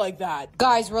bus like that?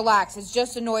 Guys, relax. It's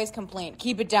just a noise complaint.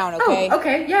 Keep it down, okay? Oh,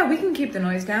 okay. Yeah, we can keep the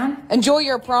noise down. Enjoy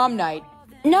your prom night.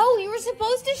 No, you were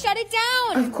supposed to shut it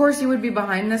down. Of course you would be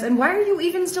behind this. And why are you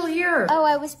even still here? Oh,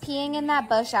 I was peeing in that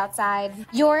bush outside.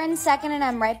 You're in second and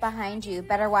I'm right behind you.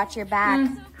 Better watch your back.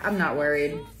 I'm not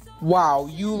worried. Wow,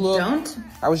 you look... Don't?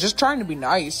 I was just trying to be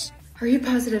nice. Are you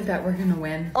positive that we're gonna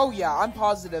win? Oh yeah, I'm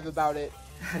positive about it.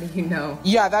 How do you know?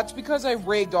 Yeah, that's because I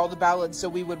rigged all the ballots so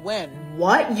we would win.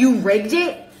 What? You rigged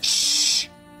it? Shh!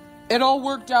 It all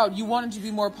worked out. You wanted to be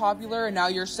more popular and now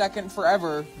you're second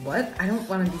forever. What? I don't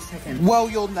want to be second. Well,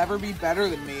 you'll never be better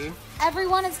than me.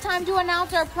 Everyone, it's time to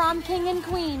announce our prom king and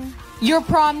queen. Your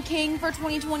prom king for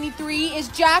 2023 is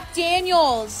Jack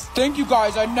Daniels. Thank you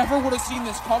guys, I never would have seen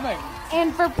this coming.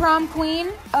 And for prom queen,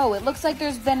 Oh, it looks like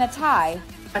there's been a tie.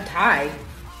 A tie?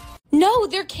 no,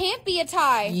 there can't be a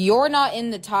tie. You're not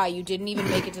in the tie. You didn't even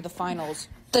make it to the finals.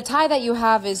 The tie that you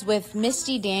have is with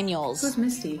Misty Daniels. Who's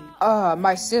Misty?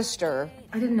 My sister.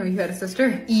 I didn't know you had a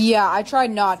sister. Yeah, I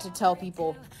tried not to tell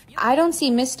people. I don't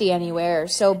see Misty anywhere.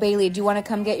 So, Bailey, do you want to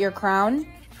come get your crown?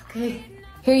 Okay.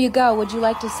 Here you go. Would you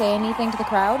like to say anything to the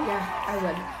crowd? Yeah, I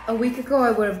would. A week ago,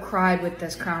 I would have cried with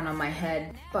this crown on my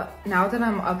head. But now that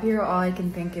I'm up here, all I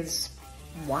can think is,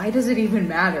 why does it even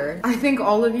matter? I think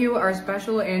all of you are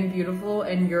special and beautiful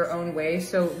in your own way,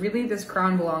 so really this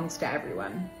crown belongs to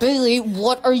everyone. Bailey,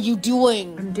 what are you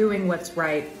doing? I'm doing what's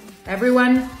right.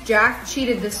 Everyone, Jack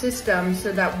cheated the system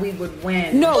so that we would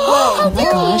win. No way! Oh my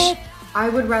gosh. I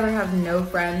would rather have no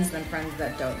friends than friends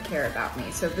that don't care about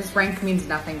me, so this rank means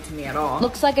nothing to me at all.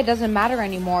 Looks like it doesn't matter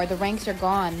anymore. The ranks are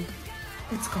gone.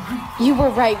 It's gone. You were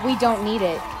right. We don't need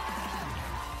it.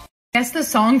 Guess the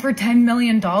song for $10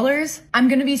 million? I'm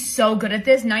gonna be so good at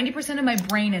this. 90% of my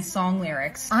brain is song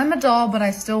lyrics. I'm a doll, but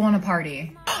I still want to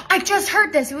party. I just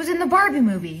heard this. It was in the Barbie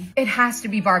movie. It has to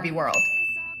be Barbie World.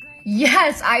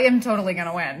 Yes, I am totally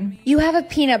gonna win. You have a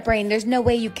peanut brain. There's no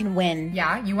way you can win.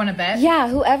 Yeah, you wanna bet? Yeah,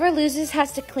 whoever loses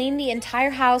has to clean the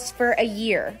entire house for a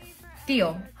year.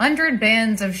 Deal. 100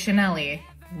 bands of Chanel.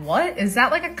 What? Is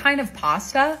that like a kind of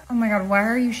pasta? Oh my god, why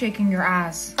are you shaking your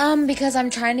ass? Because I'm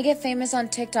trying to get famous on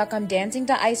TikTok. I'm dancing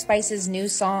to Ice Spice's new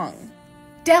song.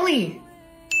 Deli!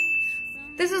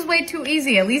 This is way too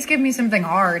easy. At least give me something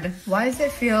hard. Why does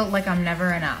it feel like I'm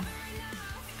never enough?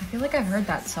 I feel like I've heard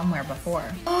that somewhere before.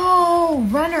 Oh,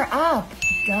 runner up.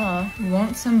 Duh.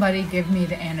 Won't somebody give me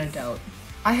the antidote?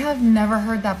 I have never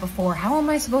heard that before. How am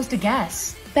I supposed to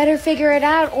guess? Better figure it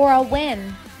out or I'll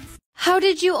win. How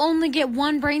did you only get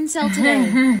one brain cell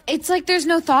today? It's like there's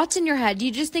no thoughts in your head.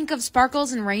 You just think of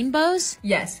sparkles and rainbows?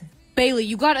 Yes. Bailey,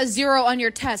 you got a 0 on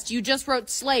your test. You just wrote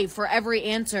slave for every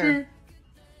answer.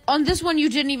 On this one, you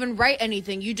didn't even write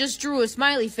anything. You just drew a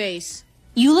smiley face.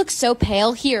 You look so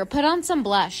pale. Here, put on some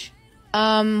blush.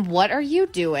 What are you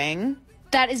doing?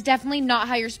 That is definitely not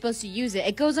how you're supposed to use it.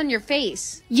 It goes on your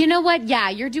face. You know what?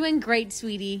 Yeah, you're doing great,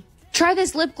 sweetie. Try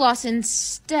this lip gloss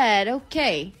instead.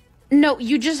 Okay. No,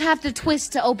 you just have to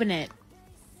twist to open it.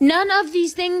 None of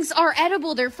these things are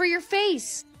edible. They're for your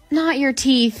face, not your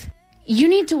teeth. You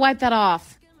need to wipe that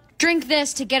off. Drink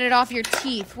this to get it off your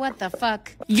teeth. What the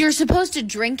fuck? You're supposed to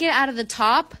drink it out of the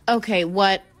top? Okay,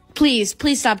 what? Please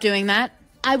stop doing that.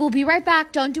 I will be right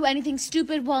back. Don't do anything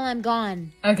stupid while I'm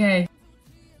gone. Okay.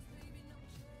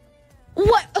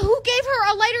 What? Who gave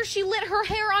her a lighter? She lit her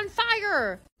hair on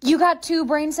fire. You got 2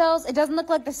 brain cells? It doesn't look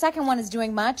like the second one is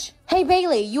doing much. Hey,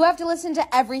 Bailey, you have to listen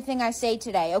to everything I say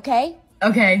today, okay?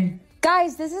 Okay.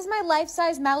 Guys, this is my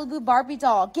life-size Malibu Barbie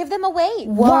doll. Give them away.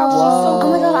 Whoa.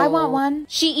 Oh my god, I want one.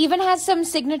 She even has some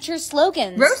signature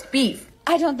slogans. Roast beef.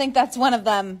 I don't think that's one of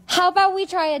them. How about we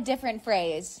try a different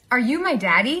phrase? Are you my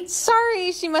daddy?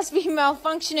 Sorry, she must be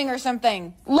malfunctioning or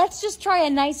something. Let's just try a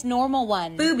nice normal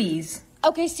one. Boobies.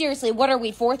 Okay, seriously, what are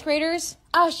we, 4th graders?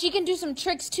 She can do some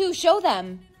tricks too. Show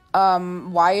them.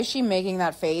 Why is she making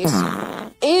that face?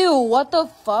 Ew, what the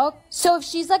fuck? So if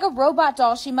she's like a robot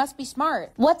doll, she must be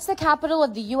smart. What's the capital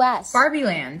of the U.S.? Barbie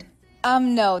Land.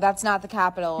 No, that's not the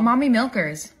capital. Mommy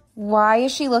Milkers. Why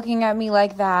is she looking at me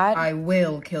like that? I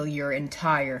will kill your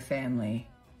entire family.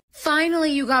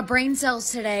 Finally, you got brain cells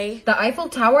today. The Eiffel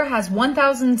Tower has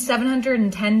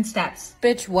 1,710 steps.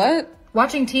 Bitch, what?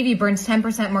 Watching TV burns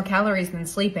 10% more calories than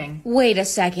sleeping. Wait a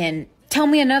second. Tell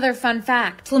me another fun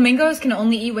fact. Flamingos can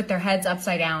only eat with their heads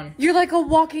upside down. You're like a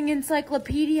walking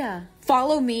encyclopedia.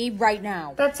 Follow me right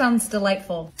now. That sounds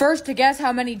delightful. First to guess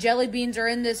how many jelly beans are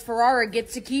in this Ferrari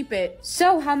gets to keep it.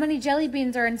 So, how many jelly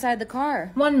beans are inside the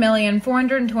car?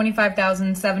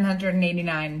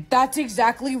 1,425,789. That's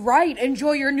exactly right.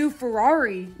 Enjoy your new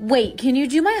Ferrari. Wait, can you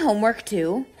do my homework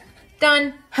too?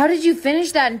 Done. How did you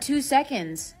finish that in 2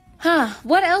 seconds? Huh,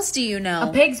 what else do you know?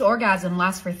 A pig's orgasm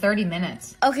lasts for 30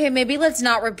 minutes. Okay, maybe let's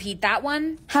not repeat that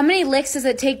one. How many licks does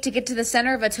it take to get to the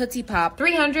center of a Tootsie Pop?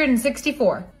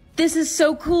 364. This is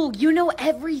so cool. You know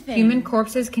everything. Human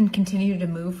corpses can continue to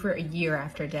move for a year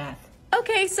after death.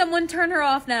 Okay, someone turn her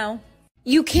off now.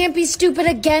 You can't be stupid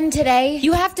again today.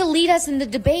 You have to lead us in the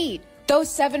debate.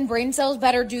 Those 7 brain cells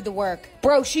better do the work.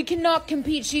 Bro, she cannot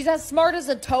compete. She's as smart as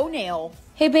a toenail.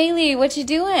 Hey, Bailey, what you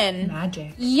doing?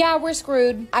 Magic. Yeah, we're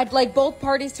screwed. I'd like both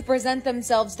parties to present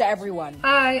themselves to everyone.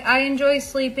 I enjoy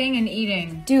sleeping and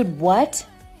eating. Dude, what?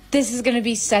 This is gonna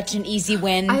be such an easy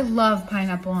win. I love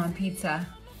pineapple on pizza.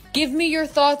 Give me your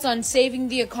thoughts on saving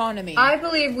the economy. I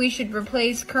believe we should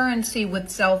replace currency with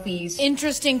selfies.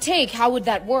 Interesting take. How would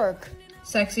that work?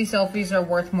 Sexy selfies are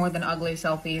worth more than ugly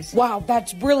selfies. Wow,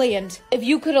 that's brilliant. If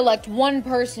you could elect one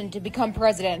person to become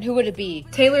president, who would it be?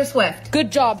 Taylor Swift.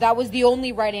 Good job. That was the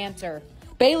only right answer.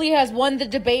 Bailey has won the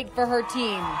debate for her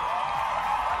team.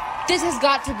 This has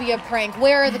got to be a prank.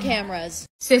 Where are the cameras?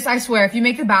 Sis, I swear, if you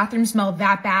make the bathroom smell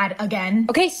that bad again...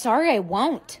 Okay, sorry, I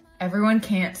won't. Everyone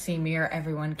can't see me or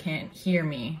everyone can't hear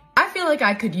me. I feel like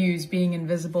I could use being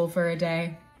invisible for a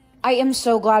day. I am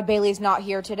so glad Bailey's not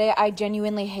here today. I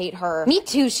genuinely hate her. Me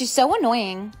too, she's so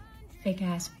annoying. Fake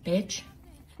ass bitch.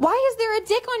 Why is there a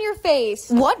dick on your face?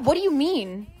 What? What do you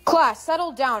mean? Class,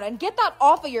 settle down and get that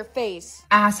off of your face.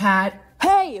 Asshat.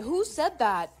 Hey, who said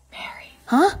that? Mary.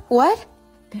 Huh? What?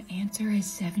 The answer is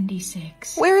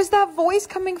 76. Where is that voice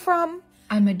coming from?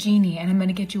 I'm a genie and I'm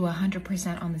gonna get you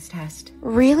 100% on this test.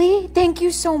 Really? Thank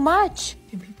you so much.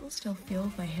 Do people still feel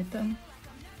if I hit them?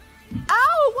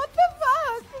 Ow, what the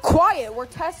fuck? Quiet, we're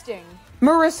testing.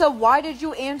 Marissa, why did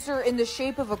you answer in the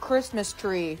shape of a Christmas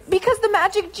tree? Because the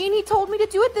magic genie told me to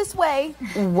do it this way.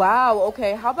 Wow,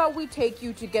 okay, how about we take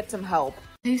you to get some help?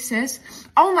 Hey sis.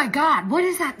 Oh my god, what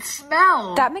is that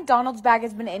smell? That McDonald's bag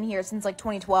has been in here since like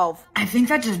 2012. I think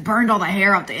that just burned all the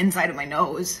hair off the inside of my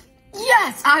nose.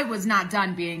 Yes, I was not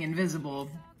done being invisible.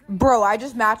 Bro, I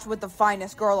just matched with the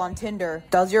finest girl on Tinder.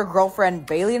 Does your girlfriend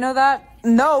Bailey know that?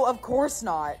 No, of course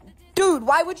not. Dude,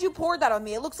 why would you pour that on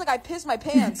me? It looks like I pissed my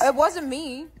pants. It wasn't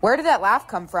me. Where did that laugh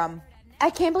come from? I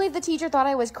can't believe the teacher thought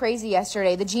I was crazy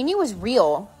yesterday. The genie was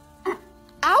real.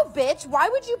 Ow, bitch, why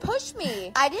would you push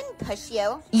me? I didn't push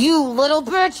you. You little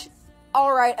bitch!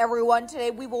 All right, everyone,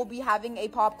 today we will be having a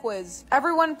pop quiz.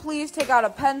 Everyone, please take out a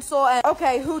pencil and...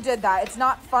 Okay, who did that? It's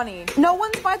not funny. No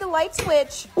one's by the light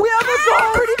switch. We have a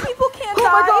dog! Pretty people can't Oh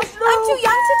die. my gosh, no. I'm too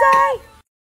young to die.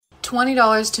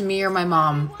 $20 to me or my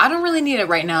mom. I don't really need it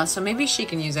right now, so maybe she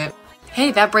can use it.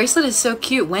 Hey, that bracelet is so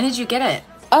cute. When did you get it?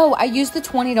 Oh, I used the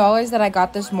 $20 that I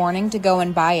got this morning to go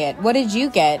and buy it. What did you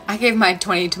get? I gave my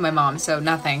 20 to my mom, so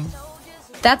nothing.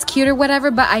 That's cute or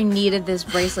whatever, but I needed this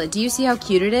bracelet. Do you see how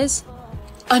cute it is?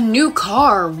 A new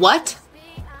car? What?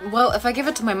 Well, if I give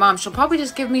it to my mom, she'll probably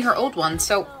just give me her old one,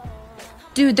 so...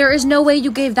 Dude, there is no way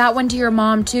you gave that one to your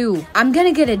mom, too. I'm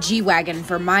gonna get a G-Wagon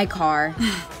for my car.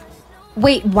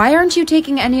 Wait, why aren't you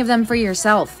taking any of them for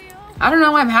yourself? I don't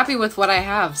know, I'm happy with what I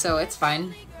have, so it's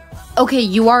fine. Okay,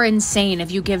 you are insane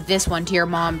if you give this one to your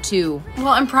mom, too. Well,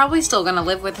 I'm probably still gonna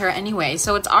live with her anyway,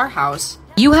 so it's our house.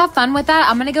 You have fun with that.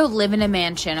 I'm gonna go live in a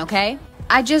mansion, okay?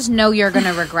 I just know you're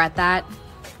gonna regret that.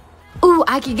 Ooh,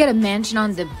 I could get a mansion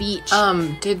on the beach.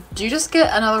 Did you just get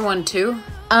another one too?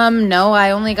 No, I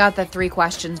only got the 3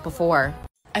 questions before.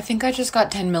 I think I just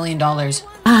got $10 million.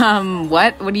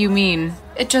 What? What do you mean?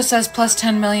 It just says plus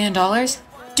 $10 million.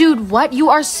 Dude, what? You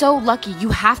are so lucky. You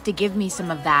have to give me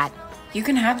some of that. You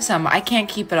can have some. I can't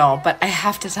keep it all, but I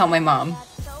have to tell my mom.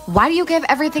 Why do you give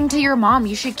everything to your mom?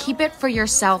 You should keep it for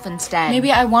yourself instead.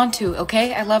 Maybe I want to,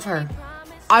 okay? I love her.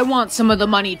 I want some of the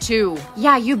money, too.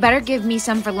 Yeah, you better give me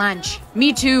some for lunch.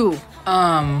 Me too.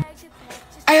 I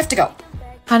have to go.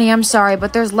 Honey, I'm sorry,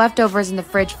 but there's leftovers in the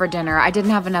fridge for dinner. I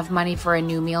didn't have enough money for a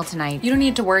new meal tonight. You don't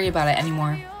need to worry about it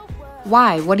anymore.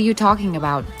 Why? What are you talking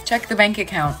about? Check the bank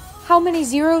account. How many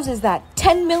zeros is that?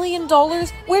 $10 million?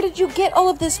 Where did you get all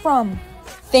of this from?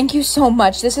 Thank you so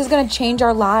much. This is gonna change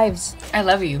our lives. I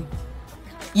love you.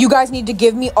 You guys need to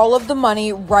give me all of the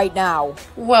money right now.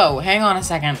 Whoa, hang on a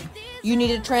second. You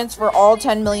need to transfer all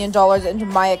 $10 million into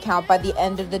my account by the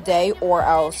end of the day or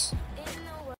else.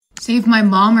 Save my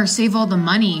mom or save all the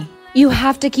money. You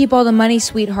have to keep all the money,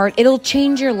 sweetheart. It'll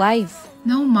change your life.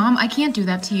 No, Mom, I can't do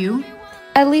that to you.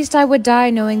 At least I would die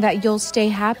knowing that you'll stay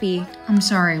happy. I'm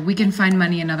sorry, we can find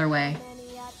money another way.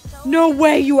 No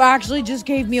way, you actually just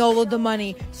gave me all of the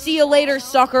money. See you later,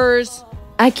 suckers.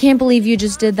 I can't believe you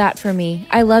just did that for me.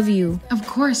 I love you. Of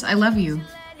course, I love you.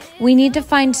 We need to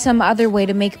find some other way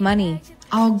to make money.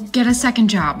 I'll get a second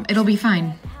job. It'll be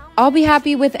fine. I'll be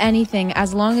happy with anything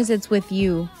as long as it's with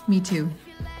you. Me too.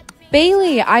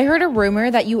 Bailey, I heard a rumor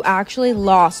that you actually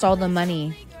lost all the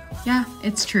money. Yeah,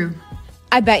 it's true.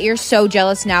 I bet you're so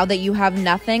jealous now that you have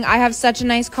nothing. I have such a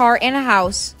nice car and a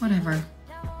house. Whatever.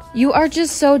 You are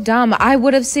just so dumb. I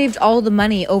would have saved all the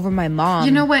money over my mom.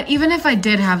 You know what? Even if I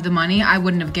did have the money, I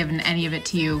wouldn't have given any of it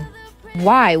to you.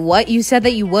 Why? What? You said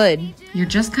that you would. You're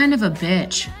just kind of a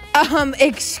bitch.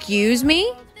 Excuse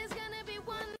me?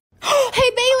 Hey,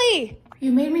 Bailey!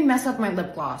 You made me mess up my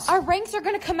lip gloss. Our ranks are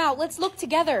gonna come out. Let's look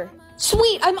together.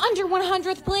 Sweet, I'm under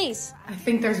 100th place. I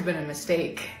think there's been a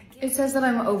mistake. It says that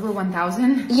I'm over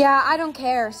 1,000. Yeah, I don't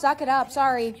care. Suck it up.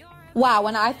 Sorry. Wow,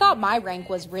 and I thought my rank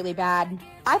was really bad.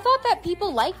 I thought that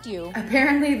people liked you.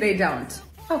 Apparently they don't.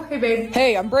 Oh, hey babe.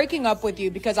 Hey, I'm breaking up with you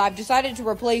because I've decided to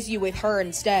replace you with her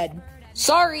instead.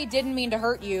 Sorry, didn't mean to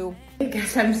hurt you. I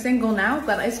guess I'm single now,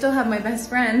 but I still have my best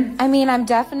friend. I mean, I'm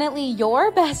definitely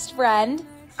your best friend.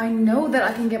 I know that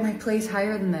I can get my place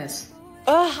higher than this.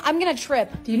 Ugh, I'm gonna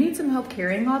trip. Do you need some help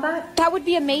carrying all that? That would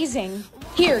be amazing.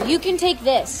 Here, you can take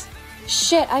this.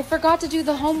 Shit, I forgot to do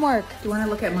the homework. Do you want to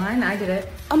look at mine? I did it.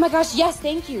 Oh my gosh, yes,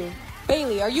 thank you.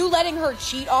 Bailey, are you letting her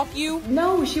cheat off you?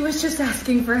 No, she was just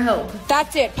asking for help.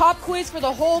 That's it. Pop quiz for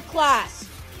the whole class.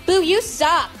 Boo, you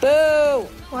suck. Boo!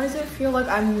 Why does it feel like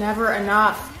I'm never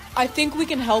enough? I think we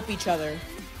can help each other.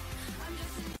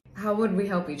 How would we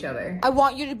help each other? I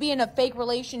want you to be in a fake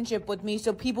relationship with me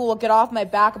so people will get off my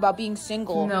back about being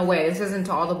single. No way, this isn't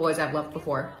to all the boys I've left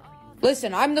before.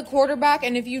 Listen, I'm the quarterback,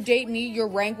 and if you date me, your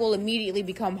rank will immediately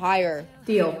become higher.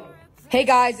 Deal. Hey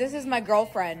guys, this is my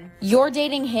girlfriend. You're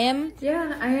dating him?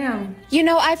 Yeah, I am. You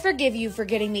know, I forgive you for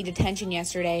getting me detention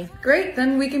yesterday. Great,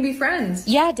 then we can be friends.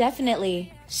 Yeah,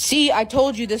 definitely. See, I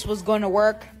told you this was gonna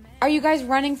work. Are you guys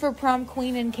running for prom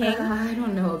queen and king? I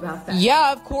don't know about that.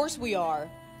 Yeah, of course we are.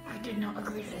 I did not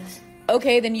agree to this.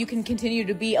 Okay, then you can continue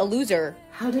to be a loser.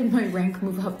 How did my rank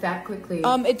move up that quickly?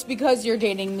 It's because you're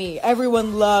dating me.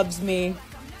 Everyone loves me.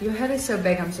 Your head is so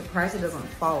big, I'm surprised it doesn't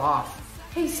fall off.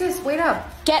 Hey sis, wait up.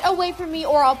 Get away from me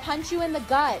or I'll punch you in the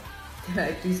gut. Did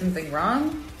I do something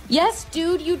wrong? Yes,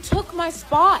 dude, you took my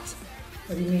spot.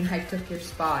 What do you mean I took your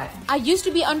spot? I used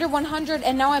to be under 100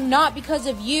 and now I'm not because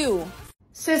of you.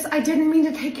 Sis, I didn't mean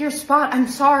to take your spot. I'm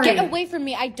sorry. Get away from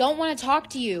me. I don't want to talk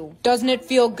to you. Doesn't it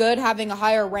feel good having a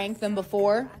higher rank than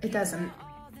before? It doesn't.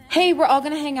 Hey, we're all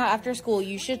gonna hang out after school.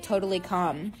 You should totally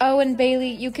come. Oh, and Bailey,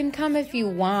 you can come if you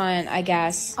want, I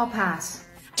guess. I'll pass.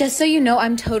 Just so you know,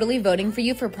 I'm totally voting for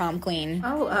you for prom queen.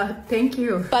 Oh, thank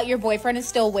you. But your boyfriend is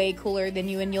still way cooler than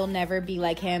you and you'll never be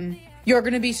like him. You're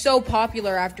gonna be so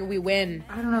popular after we win.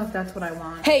 I don't know if that's what I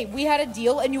want. Hey, we had a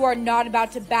deal and you are not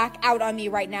about to back out on me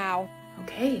right now.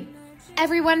 Okay.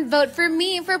 Everyone vote for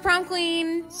me for prom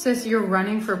queen. Sis, you're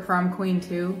running for prom queen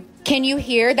too? Can you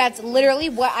hear? That's literally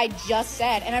what I just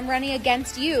said, and I'm running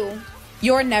against you.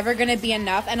 You're never gonna be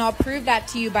enough, and I'll prove that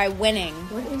to you by winning.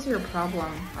 What is your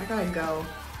problem? I gotta go.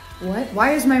 What?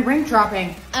 Why is my rank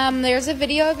dropping? There's a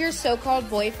video of your so-called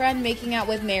boyfriend making out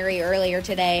with Mary earlier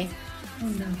today. Oh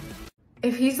no.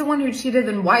 If he's the one who cheated,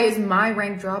 then why is my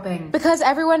rank dropping? Because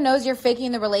everyone knows you're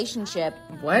faking the relationship.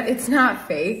 What? It's not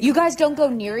fake. You guys don't go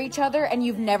near each other and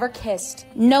you've never kissed.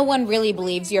 No one really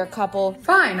believes you're a couple.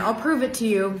 Fine, I'll prove it to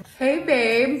you. Hey,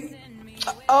 babe.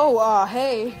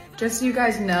 Hey. Just so you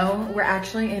guys know, we're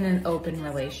actually in an open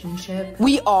relationship.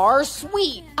 We are?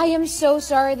 Sweet. I am so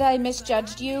sorry that I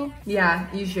misjudged you. Yeah,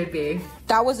 you should be.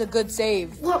 That was a good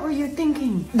save. What were you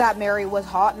thinking? That Mary was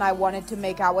hot and I wanted to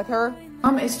make out with her.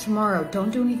 It's tomorrow.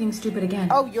 Don't do anything stupid again.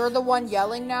 Oh, you're the one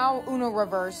yelling now? Uno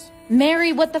reverse.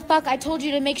 Mary, what the fuck? I told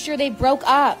you to make sure they broke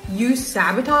up. You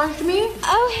sabotaged me?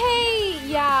 Oh, hey.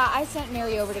 Yeah, I sent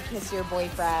Mary over to kiss your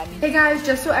boyfriend. Hey guys,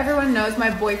 just so everyone knows, my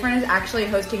boyfriend is actually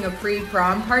hosting a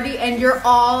pre-prom party and you're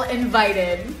all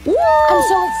invited. Woo! I'm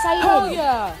so excited. Hell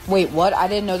yeah. Wait, what? I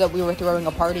didn't know that we were throwing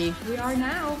a party. We are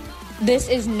now. This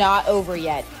is not over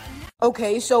yet.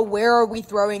 Okay, so where are we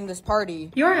throwing this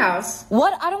party? Your house.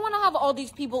 What? I don't want to have all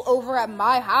these people over at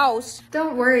my house.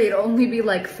 Don't worry, it'll only be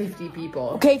like 50 people.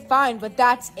 Okay, fine, but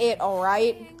that's it,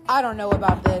 alright? I don't know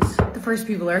about this. The first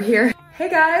people are here. Hey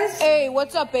guys. Hey,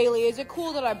 what's up, Bailey? Is it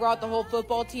cool that I brought the whole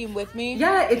football team with me?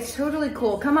 Yeah, it's totally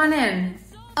cool. Come on in.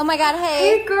 Oh my god,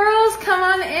 hey. Hey girls, come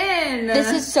on in.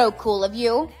 This is so cool of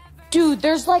you. Dude,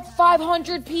 there's like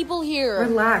 500 people here.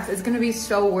 Relax, it's gonna be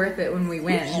so worth it when we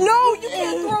win. No, you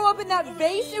can't throw up in that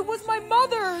vase. It was my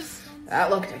mother's. That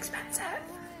looked expensive.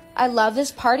 I love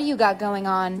this party you got going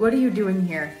on. What are you doing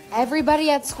here?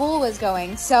 Everybody at school was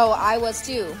going, so I was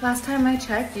too. Last time I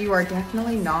checked, you are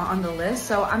definitely not on the list,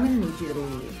 so I'm gonna need you to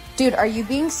leave. Dude, are you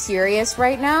being serious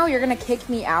right now? You're gonna kick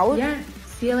me out? Yeah,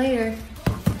 see you later.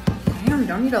 Damn,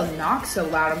 don't need to knock so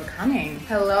loud, I'm coming.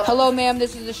 Hello? Hello, ma'am,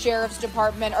 this is the sheriff's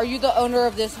department. Are you the owner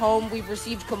of this home? We've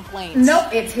received complaints.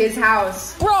 Nope, it's his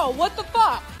house. Bro, what the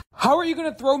fuck? How are you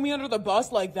gonna throw me under the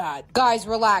bus like that? Guys,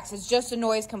 relax. It's just a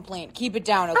noise complaint. Keep it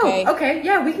down, okay? Oh, okay,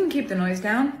 yeah, we can keep the noise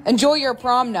down. Enjoy your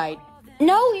prom night.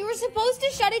 No, you were supposed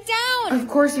to shut it down. Of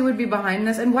course you would be behind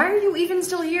this, and why are you even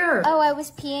still here? Oh, I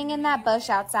was peeing in that bush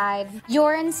outside.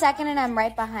 You're in second and I'm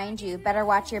right behind you. Better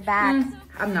watch your back.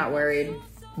 I'm not worried.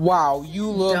 Wow, you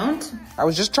look... Don't? I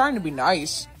was just trying to be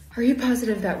nice. Are you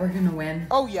positive that we're gonna win?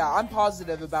 Oh yeah, I'm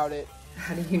positive about it.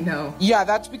 How do you know? Yeah,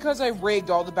 that's because I rigged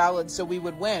all the ballots so we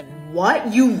would win.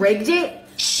 What? You rigged it?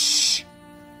 Shh!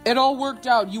 It all worked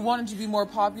out. You wanted to be more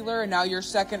popular, and now you're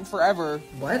second forever.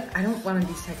 What? I don't want to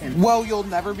be second. Well, you'll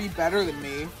never be better than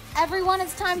me. Everyone,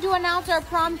 it's time to announce our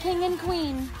prom king and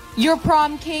queen. Your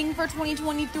prom king for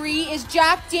 2023 is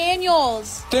Jack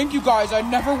Daniels. Thank you guys, I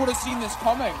never would have seen this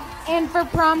coming. And for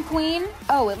prom queen,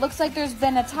 oh, it looks like there's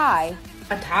been a tie.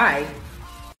 A tie?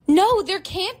 No, there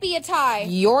can't be a tie.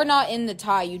 You're not in the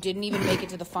tie. You didn't even make it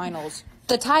to the finals.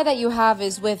 The tie that you have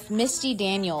is with Misty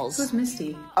Daniels. Who's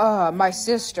Misty? My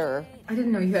sister. I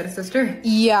didn't know you had a sister.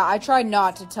 Yeah, I tried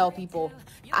not to tell people.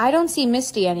 I don't see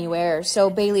Misty anywhere. So,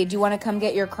 Bailey, do you want to come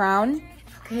get your crown?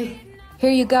 Okay.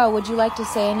 Here you go. Would you like to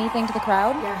say anything to the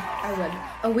crowd? Yeah, I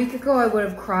would. A week ago, I would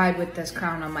have cried with this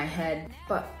crown on my head.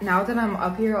 But now that I'm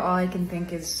up here, all I can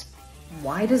think is,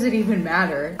 why does it even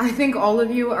matter? I think all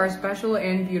of you are special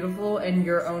and beautiful in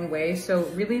your own way, so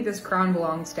really this crown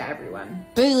belongs to everyone.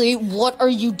 Bailey, what are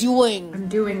you doing? I'm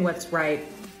doing what's right.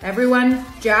 Everyone,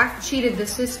 Jack cheated the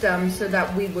system so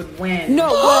that we would win. No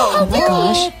way! Oh my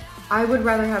gosh. I would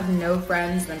rather have no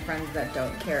friends than friends that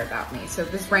don't care about me, so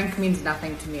this rank means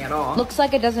nothing to me at all. Looks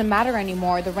like it doesn't matter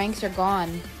anymore. The ranks are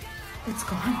gone. It's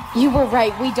gone. You were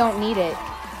right. We don't need it.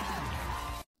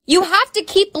 You have to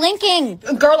keep blinking.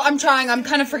 Girl, I'm trying. I'm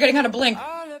kind of forgetting how to blink.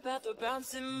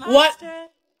 What?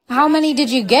 How many did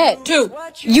you get? 2.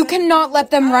 You cannot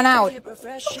let them run out.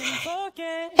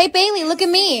 Hey, Bailey, look at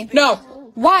me. No.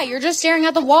 Why? You're just staring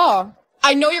at the wall.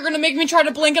 I know you're gonna make me try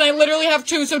to blink and I literally have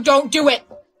 2, so don't do it.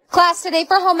 Class, today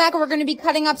for home ec, we're going to be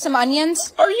cutting up some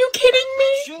onions. Are you kidding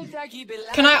me?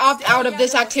 Can I opt out of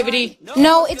this activity?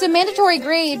 No, it's a mandatory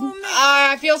grade.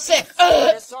 I feel sick.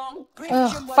 Ugh.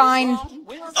 Ugh, fine.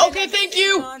 Okay, thank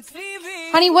you.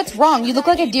 Honey, what's wrong? You look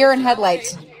like a deer in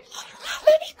headlights.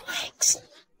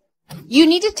 You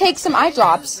need to take some eye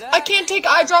drops. I can't take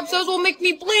eye drops. Those will make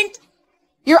me blink.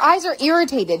 Your eyes are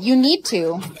irritated. You need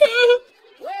to.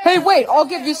 Hey, wait. I'll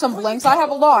give you some blinks. I have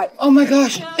a lot. Oh my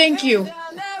gosh. Thank you.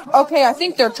 Okay, I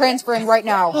think they're transferring right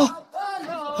now.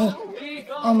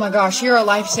 Oh my gosh, you're a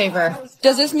lifesaver.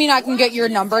 Does this mean I can get your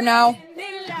number now?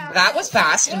 That was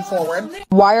fast and forward.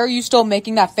 Why are you still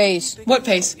making that face? What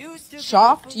face?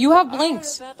 Shocked? You have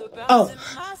blinks. Oh,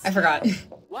 I forgot.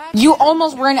 You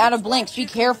almost ran out of blinks. Be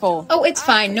careful. Oh, it's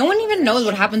fine. No one even knows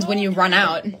what happens when you run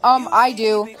out. I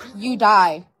do. You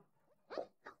die.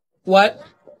 What?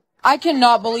 I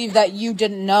cannot believe that you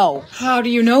didn't know. How do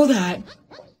you know that?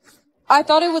 I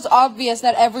thought it was obvious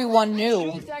that everyone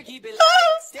knew.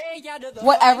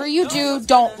 Whatever you do,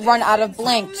 don't run out of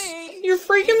blinks. You're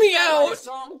freaking me out.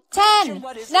 10,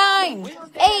 9,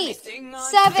 8,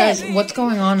 7. Guys, what's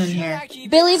going on in here?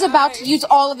 Billy's about to use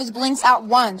all of his blinks at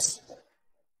once.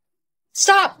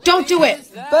 Stop! Don't do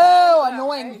it! Boo!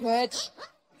 Annoying bitch.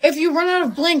 If you run out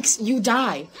of blinks, you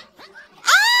die.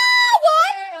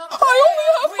 I only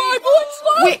have 5 blinks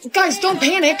left! Wait, guys, don't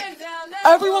panic.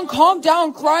 Everyone calm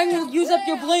down. Crying will use up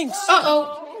your blinks.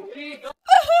 Uh-oh. We're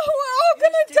all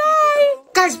gonna die!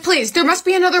 Guys, please, there must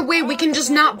be another way we can just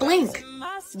not blink.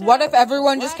 What if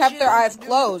everyone just kept their eyes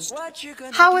closed?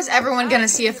 How is everyone gonna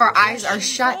see if our eyes are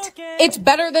shut? It's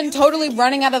better than totally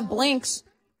running out of blinks.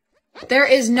 There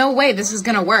is no way this is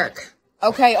gonna work.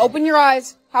 Okay, open your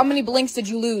eyes. How many blinks did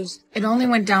you lose? It only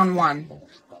went down 1.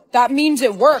 That means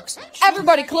it works.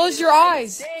 Everybody close your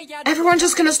eyes. Everyone's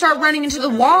just gonna start running into the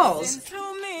walls.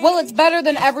 Well, it's better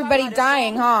than everybody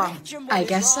dying, huh? I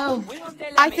guess so.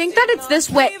 I think that it's this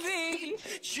way.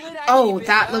 Oh,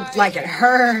 that looked like it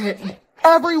hurt.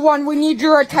 Everyone, we need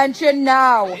your attention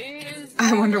now.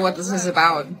 I wonder what this is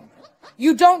about.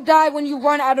 You don't die when you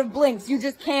run out of blinks. You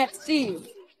just can't see.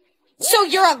 So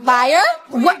you're a liar?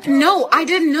 What? No, I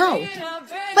didn't know.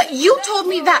 But you told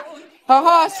me that.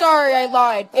 Haha, sorry I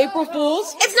lied. April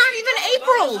Fools? It's not even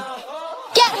April.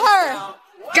 Get her!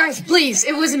 Guys, please,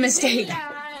 it was a mistake.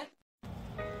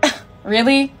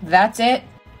 Really? That's it?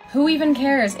 Who even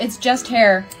cares? It's just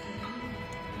hair.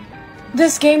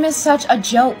 This game is such a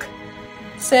joke.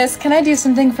 Sis, can I do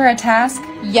something for a task?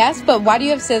 Yes, but why do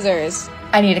you have scissors?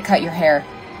 I need to cut your hair.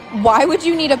 Why would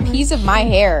you need a piece of my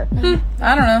hair?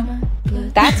 I don't know.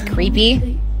 That's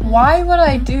creepy. Why would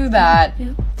I do that?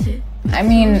 I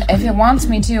mean, if it wants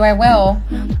me to, I will.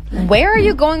 Where are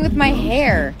you going with my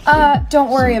hair? Don't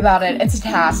worry about it. It's a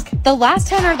task. The last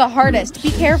 10 are the hardest.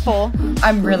 Be careful.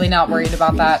 I'm really not worried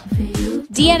about that.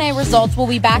 DNA results will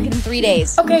be back in 3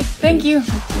 days. Okay, thank you.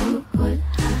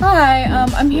 Hi,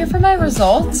 I'm here for my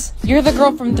results. You're the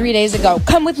girl from 3 days ago.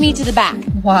 Come with me to the back.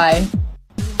 Why?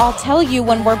 I'll tell you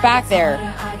when we're back there.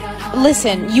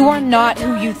 Listen, you are not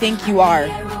who you think you are.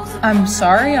 I'm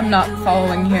sorry, I'm not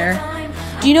following here.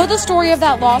 Do you know the story of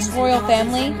that lost royal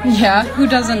family? Yeah, who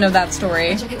doesn't know that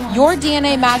story? Your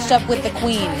DNA matched up with the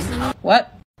queen.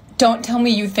 What? Don't tell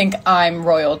me you think I'm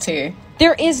royalty.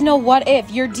 There is no what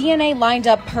if. Your DNA lined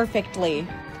up perfectly.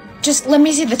 Just let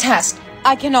me see the test.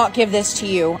 I cannot give this to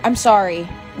you. I'm sorry.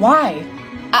 Why?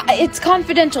 It's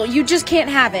confidential. You just can't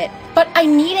have it. But I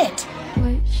need it.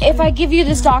 If I give you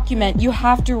this document, you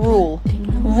have to rule.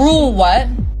 Rule what?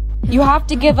 You have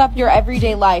to give up your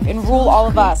everyday life and rule all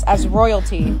of us as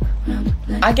royalty.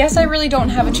 I guess I really don't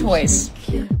have a choice.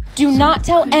 Do not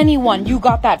tell anyone you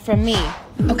got that from me.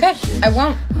 Okay, I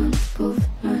won't.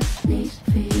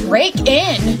 Break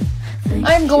in?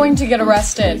 I'm going to get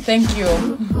arrested, thank you.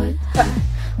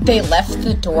 They left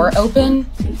the door open?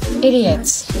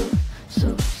 Idiots.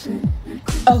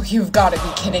 Oh, you've got to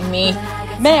be kidding me.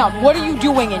 Ma'am, what are you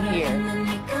doing in here?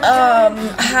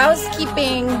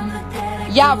 Housekeeping.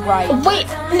 Yeah, right. Wait,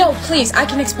 no, please, I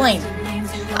can explain.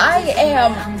 I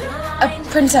am a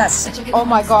princess. Oh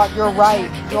my god, you're right.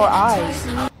 Your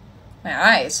eyes. My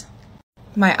eyes?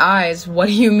 My eyes? What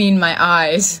do you mean, my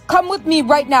eyes? Come with me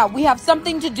right now. We have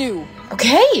something to do.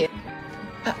 Okay.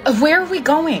 Where are we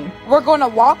going? We're gonna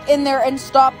walk in there and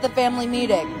stop the family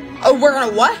meeting. Oh, we're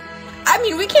gonna what? I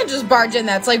mean, we can't just barge in.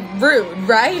 That's, like, rude,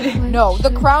 right? No, the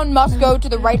crown must go to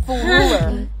the rightful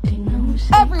ruler.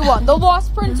 Everyone, the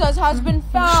lost princess has been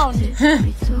found.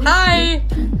 Hi.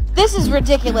 This is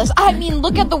ridiculous. I mean,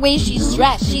 look at the way she's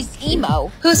dressed. She's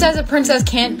emo. Who says a princess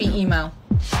can't be emo?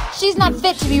 She's not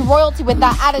fit to be royalty with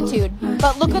that attitude.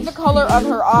 But look at the color of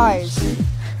her eyes.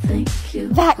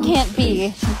 That can't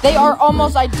be. They are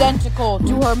almost identical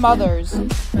to her mother's.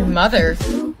 My mother?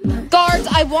 Guards,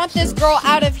 I want this girl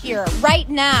out of here, right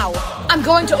now. I'm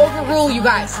going to overrule you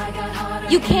guys.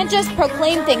 You can't just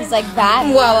proclaim things like that.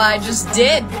 Well, I just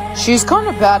did. She's kind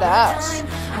of badass.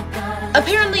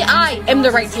 Apparently I am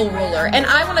the rightful ruler, and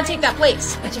I want to take that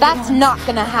place. That's not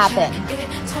gonna happen.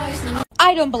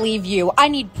 I don't believe you. I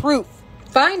need proof.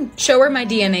 Fine, show her my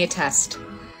DNA test.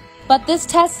 But this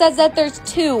test says that there's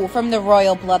 2 from the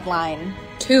royal bloodline.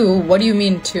 2? What do you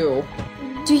mean 2?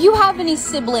 Do you have any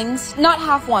siblings? Not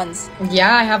half ones.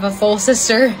 Yeah, I have a full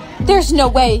sister. There's no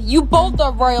way. You both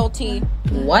are royalty.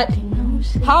 What?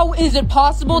 How is it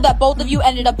possible that both of you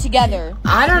ended up together?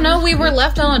 I don't know, we were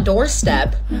left on a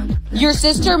doorstep. Your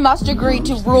sister must agree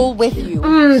to rule with you.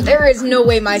 There is no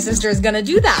way my sister is gonna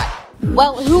do that.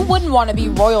 Well, who wouldn't want to be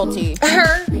royalty?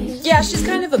 Her? Yeah, she's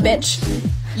kind of a bitch.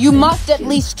 You must at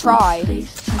least try.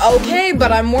 Okay,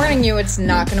 but I'm warning you, it's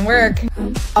not gonna work.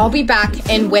 I'll be back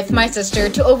and with my sister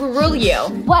to overrule you.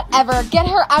 Whatever, get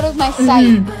her out of my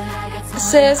sight.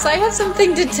 Sis, I have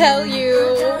something to tell you.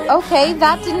 Okay,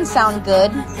 that didn't sound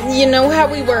good. You know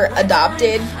how we were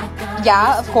adopted?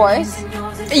 Yeah, of course.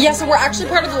 Yeah, so we're actually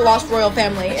part of the Lost Royal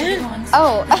family.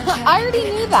 Oh, I already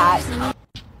knew that.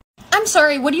 I'm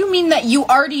sorry, what do you mean that you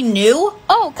already knew?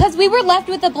 Oh, because we were left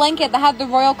with a blanket that had the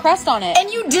royal crest on it.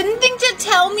 And you didn't think to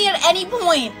tell me at any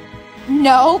point?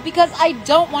 No, because I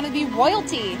don't want to be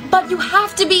royalty. But you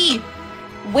have to be.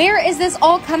 Where is this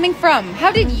all coming from?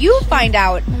 How did you find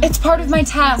out? It's part of my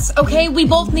task, okay? We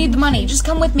both need the money. Just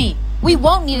come with me. We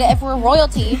won't need it if we're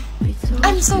royalty.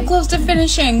 I'm so close to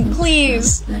finishing,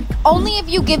 please. Only if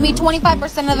you give me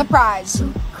 25% of the prize.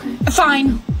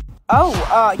 Fine.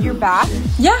 Oh, you're back?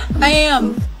 Yeah, I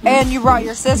am. And you brought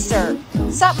your sister.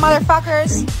 Sup,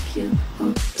 motherfuckers?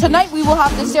 Tonight we will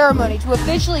have the ceremony to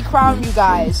officially crown you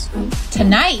guys.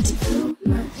 Tonight?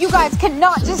 You guys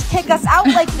cannot just kick us out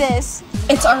like this.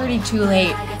 It's already too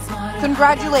late.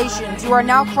 Congratulations, you are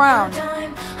now crowned.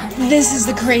 This is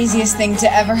the craziest thing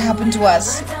to ever happen to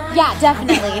us. Yeah,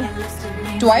 definitely.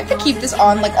 Do I have to keep this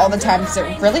on like all the time because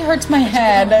it really hurts my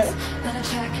head?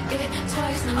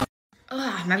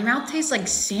 my mouth tastes like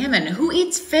salmon. Who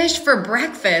eats fish for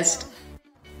breakfast?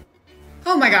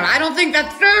 Oh my god, I don't think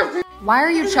that's fair. Why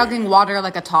are you chugging water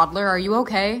like a toddler? Are you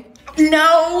okay?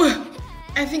 No!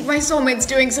 I think my soulmate's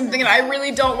doing something that I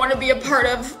really don't want to be a part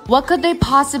of. What could they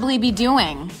possibly be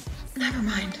doing? Never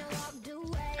mind.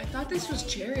 I thought this was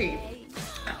cherry.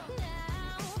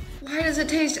 Why does it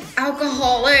taste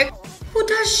alcoholic? Who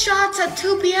does shots at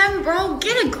 2 p.m., bro?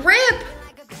 Get a grip!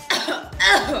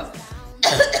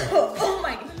 Oh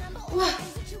my...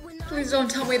 Please don't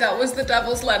tell me that was the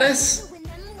devil's lettuce.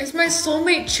 Is my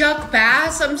soulmate Chuck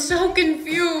Bass? I'm so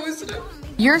confused.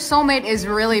 Your soulmate is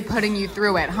really putting you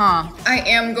through it, huh? I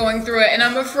am going through it, and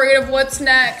I'm afraid of what's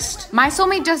next. My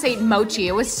soulmate just ate mochi.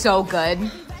 It was so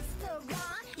good.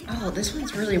 Oh, this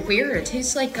one's really weird. It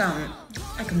tastes like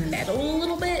metal a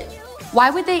little bit. Why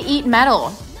would they eat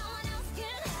metal?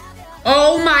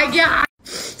 Oh my god!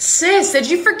 Sis, did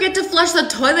you forget to flush the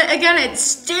toilet again? It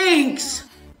stinks!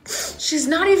 She's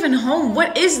not even home.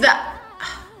 What is that?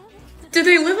 Do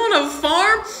they live on a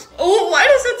farm? Oh, why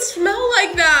does it smell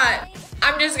like that?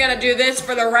 I'm just gonna do this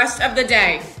for the rest of the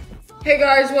day. Hey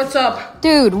guys, what's up?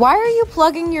 Dude, why are you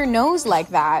plugging your nose like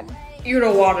that? You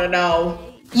don't wanna know.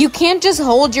 You can't just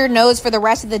hold your nose for the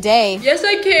rest of the day. Yes,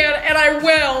 I can, and I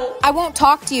will. I won't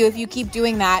talk to you if you keep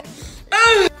doing that.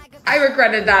 I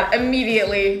regretted that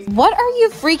immediately. What are you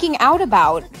freaking out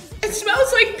about? It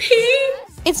smells like pee.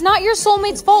 It's not your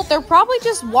soulmate's fault. They're probably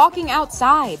just walking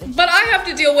outside. But I have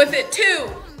to deal with it too.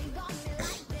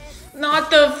 Not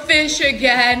the fish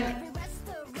again.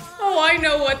 Oh, I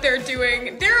know what they're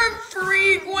doing. They're a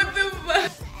freak. What the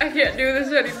I can't do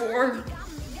this anymore.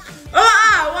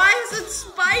 Ah, why is it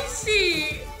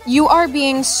spicy? You are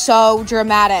being so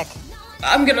dramatic.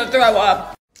 I'm gonna throw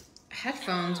up.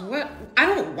 Headphones, what? I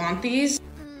don't want these.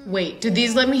 Wait, did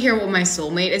these let me hear what my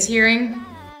soulmate is hearing?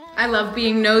 I love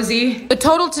being nosy. The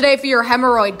total today for your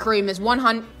hemorrhoid cream is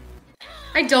 100.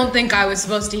 I don't think I was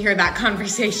supposed to hear that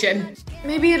conversation.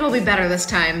 Maybe it'll be better this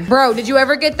time. Bro, did you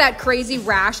ever get that crazy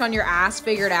rash on your ass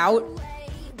figured out?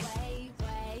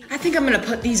 I think I'm gonna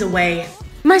put these away.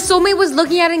 My soulmate was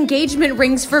looking at engagement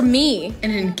rings for me. An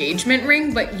engagement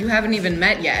ring? But you haven't even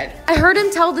met yet. I heard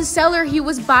him tell the seller he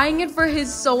was buying it for his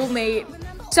soulmate.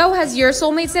 So has your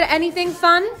soulmate said anything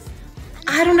fun?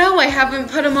 I don't know, I haven't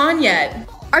put them on yet.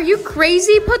 Are you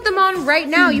crazy? Put them on right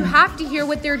now. You have to hear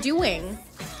what they're doing.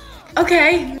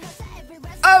 Okay.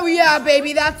 Oh yeah,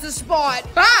 baby, that's the spot.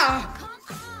 Ah!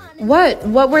 What?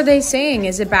 What were they saying?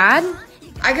 Is it bad?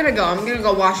 I gotta go. I'm gonna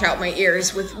go wash out my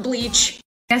ears with bleach.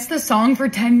 Guess the song for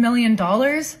 $10 million?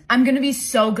 I'm gonna be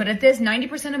so good at this.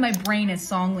 90% of my brain is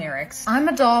song lyrics. I'm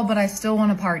a doll, but I still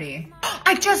want to party.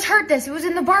 I just heard this. It was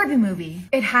in the Barbie movie.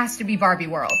 It has to be Barbie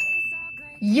World.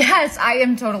 Yes, I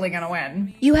am totally gonna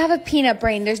win. You have a peanut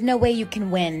brain. There's no way you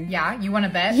can win. Yeah, you wanna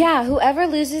bet? Yeah, whoever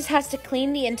loses has to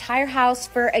clean the entire house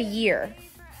for a year.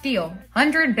 Deal.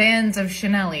 100 bands of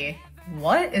Chanel.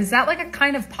 What? Is that like a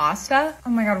kind of pasta?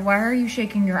 Oh my god, why are you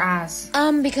shaking your ass?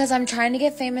 Because I'm trying to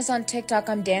get famous on TikTok.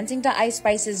 I'm dancing to Ice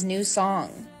Spice's new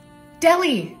song.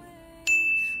 Deli!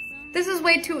 This is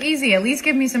way too easy. At least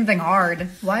give me something hard.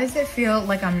 Why does it feel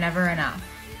like I'm never enough?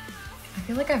 I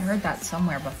feel like I've heard that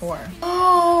somewhere before.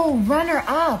 Oh, runner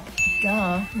up.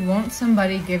 Duh. Won't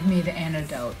somebody give me the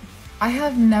antidote? I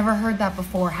have never heard that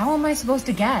before. How am I supposed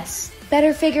to guess?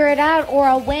 Better figure it out or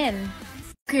I'll win.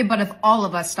 Okay, but if all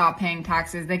of us stop paying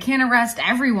taxes, they can't arrest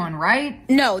everyone, right?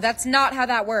 No, that's not how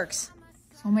that works.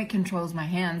 Soulmate controls my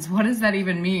hands. What does that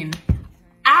even mean?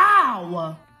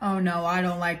 Ow! Oh no, I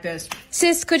don't like this.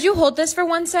 Sis, could you hold this for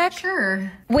 1 sec? Sure.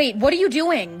 Wait, what are you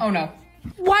doing? Oh no.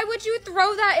 Why would you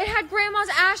throw that? It had grandma's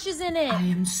ashes in it. I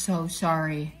am so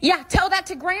sorry. Yeah, tell that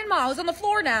to grandma who's on the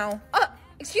floor now.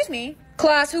 Excuse me.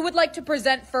 Class, who would like to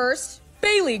present first?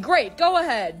 Bailey, great, go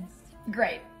ahead.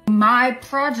 Great. My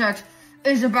project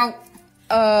is about...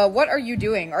 What are you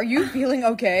doing? Are you feeling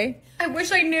okay? I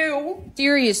wish I knew.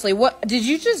 Seriously, what? Did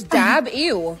you just dab?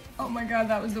 Ew. Oh my god,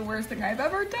 that was the worst thing I've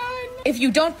ever done. If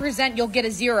you don't present, you'll get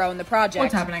a 0 in the project.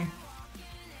 What's happening?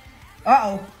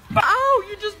 Uh-oh. Ow,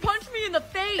 you just punched me in the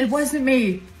face. It wasn't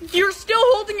me. You're still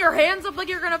holding your hands up like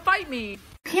you're gonna fight me.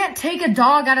 You can't take a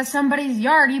dog out of somebody's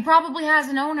yard. He probably has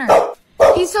an owner.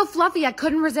 He's so fluffy, I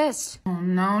couldn't resist. Oh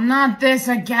no, not this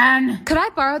again. Could I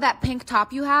borrow that pink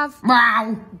top you have?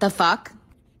 Wow. The fuck?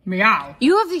 Meow.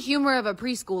 You have the humor of a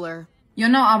preschooler. Yo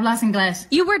no hablas inglés.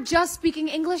 You were just speaking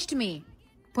English to me.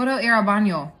 Puedo ir al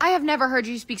baño. I have never heard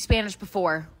you speak Spanish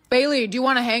before. Bailey, do you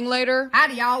want to hang later?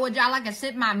 Howdy y'all, would y'all like to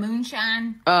sip my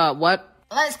moonshine? What?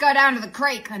 Let's go down to the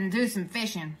creek and do some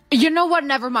fishing. You know what?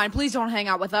 Never mind. Please don't hang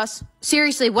out with us.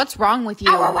 Seriously, what's wrong with you?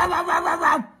 Ow, ow, ow, ow, ow,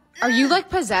 ow. Are you like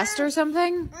possessed or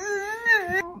something?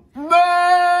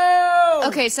 Boo!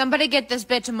 Okay, somebody get this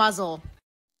bitch a muzzle.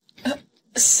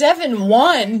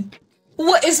 7-1?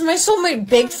 What, is my soulmate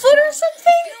Bigfoot or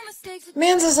something?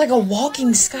 Man's is like a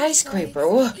walking skyscraper.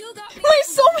 Ugh. My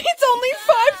soulmate's only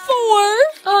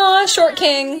 5'4". Aw, short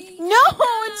king. No,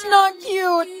 it's not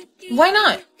cute. Why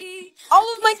not?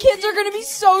 All of my kids are gonna be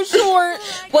so short.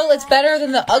 Well, it's better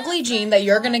than the ugly gene that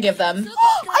you're gonna give them.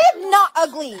 I am not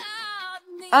ugly.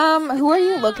 Who are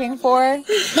you looking for?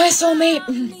 My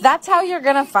soulmate. That's how you're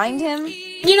gonna find him?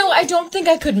 You know, I don't think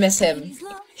I could miss him.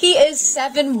 He is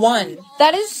 7'1".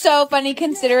 That is so funny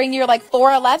considering you're like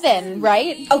 4'11",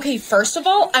 right? Okay, first of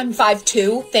all, I'm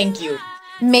 5'2". Thank you.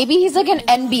 Maybe he's like an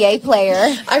NBA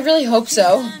player. I really hope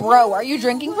so. Bro, are you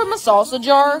drinking from a salsa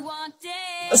jar?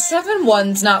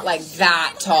 7'1's not like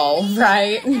that tall,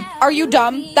 right? Are you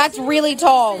dumb? That's really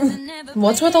tall.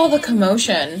 What's with all the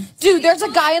commotion? Dude, there's a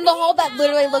guy in the hall that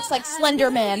literally looks like Slender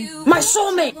Man. My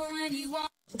soulmate!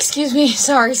 Excuse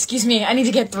me, I need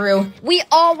to get through. We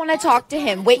all want to talk to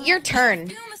him. Wait your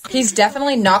turn. He's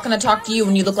definitely not gonna talk to you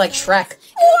when you look like Shrek.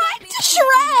 What?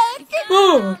 Shrek?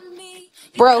 Oh.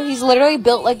 Bro, he's literally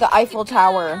built like the Eiffel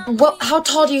Tower. Well, how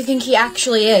tall do you think he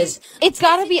actually is? It's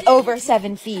gotta be over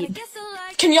 7 feet.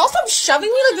 Can y'all stop shoving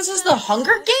me like this is the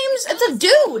Hunger Games? It's a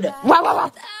dude!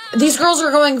 Wow. These girls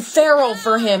are going feral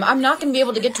for him. I'm not gonna be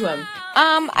able to get to him.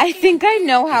 I think I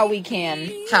know how we can.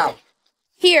 How?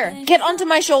 Here, get onto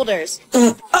my shoulders.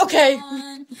 Okay.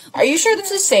 Are you sure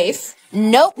this is safe?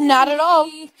 Nope, not at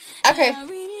all. Okay.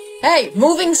 Hey,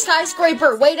 moving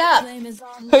skyscraper, wait up.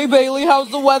 Hey, Bailey, how's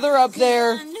the weather up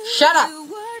there? Shut up.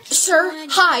 Sir,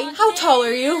 hi, how tall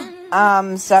are you?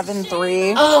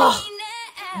 7'3". Ugh.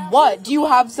 What? Do you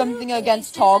have something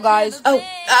against tall guys? Oh,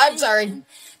 I'm sorry.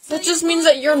 That just means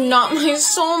that you're not my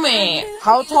soulmate.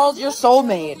 How tall's your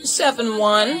soulmate?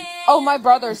 7'1". Oh, my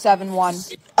brother's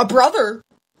 7'1". A brother?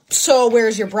 So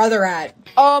where's your brother at?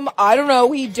 I don't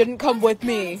know. He didn't come with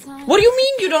me. What do you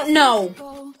mean you don't know?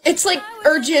 It's like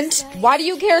urgent. Why do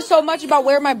you care so much about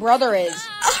where my brother is?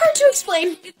 Hard to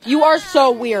explain. You are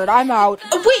so weird. I'm out.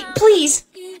 Wait, please.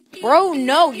 Bro,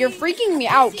 no, you're freaking me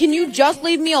out. Can you just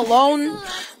leave me alone?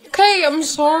 Okay, I'm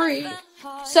sorry.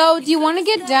 So, do you want to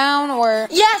get down or...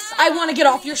 Yes, I want to get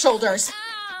off your shoulders.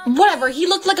 Whatever, he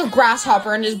looked like a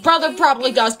grasshopper and his brother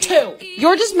probably does too.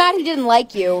 You're just mad he didn't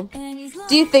like you.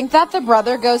 Do you think that the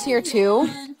brother goes here too?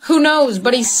 Who knows,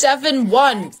 but he's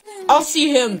 7'1". I'll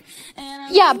see him.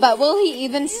 Yeah, but will he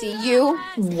even see you?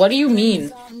 What do you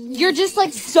mean? You're just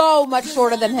like so much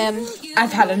shorter than him.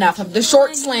 I've had enough of the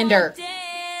short slander.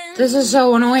 This is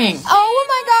so annoying. Oh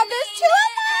my god, there's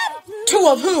 2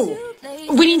 of them! 2 of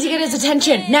who? We need to get his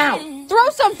attention, now. Throw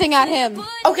something at him.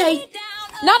 Okay.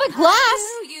 Not a glass.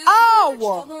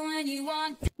 Ow!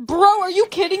 Bro, are you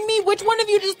kidding me? Which one of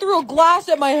you just threw a glass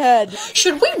at my head?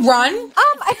 Should we run?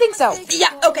 I think so.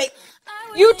 Yeah, okay.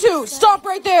 You two, stop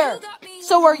right there.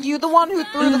 So are you the one who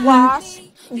threw the glass?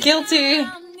 Guilty.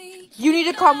 You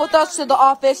need to come with us to the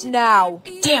office now.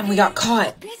 Damn, we got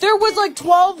caught. There was like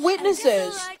 12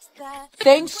 witnesses.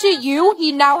 Thanks to you,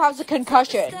 he now has a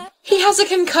concussion. He has a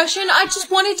concussion? I just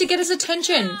wanted to get his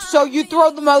attention. So you throw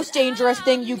the most dangerous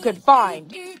thing you could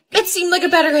find. It seemed like a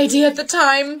better idea at the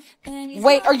time.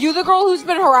 Wait, are you the girl who's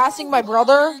been harassing my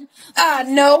brother?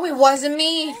 No, it wasn't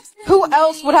me. Who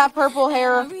else would have purple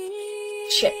hair?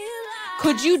 Shit.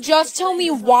 Could you just tell me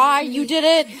why you did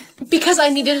it? Because I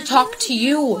needed to talk to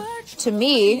you. To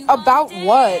me? About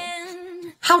what?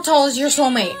 How tall is your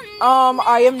soulmate?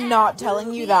 I am not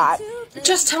telling you that.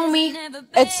 Just tell me.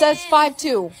 It says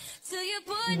 5'2".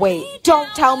 Wait, don't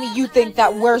tell me you think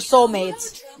that we're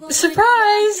soulmates.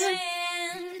 Surprise!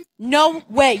 No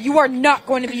way, you are not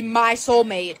going to be my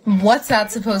soulmate. What's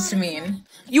that supposed to mean?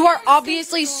 You are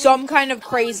obviously some kind of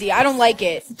crazy. I don't like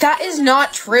it. That is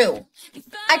not true.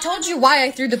 I told you why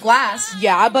I threw the glass.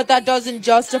 Yeah, but that doesn't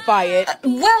justify it.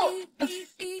 Well...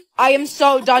 I am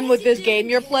so done with this game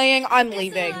you're playing. I'm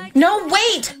leaving. No,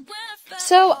 wait!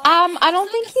 So, I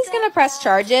don't think he's gonna press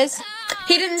charges.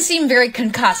 He didn't seem very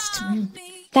concussed.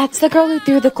 That's the girl who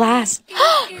threw the glass.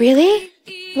 Really?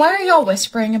 Why are y'all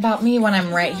whispering about me when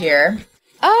I'm right here?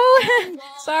 Oh,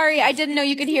 sorry, I didn't know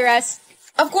you could hear us.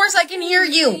 Of course I can hear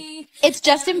you. It's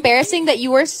just embarrassing that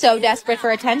you were so desperate for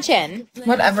attention.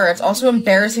 Whatever, it's also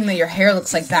embarrassing that your hair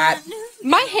looks like that.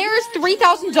 My hair is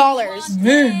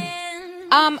 $3,000.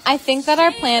 I think that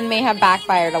our plan may have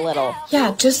backfired a little.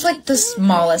 Yeah, just like the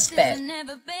smallest bit.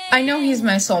 I know he's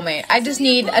my soulmate. I just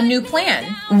need a new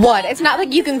plan. What? It's not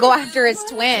like you can go after his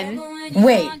twin.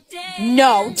 Wait.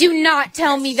 No, do not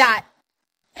tell me that.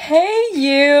 Hey,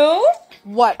 you.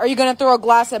 What, are you gonna throw a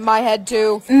glass at my head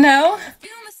too? No.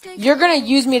 You're gonna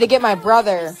use me to get my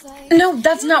brother. No,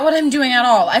 that's not what I'm doing at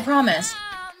all, I promise.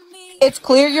 It's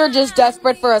clear you're just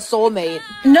desperate for a soulmate.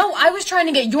 No, I was trying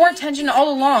to get your attention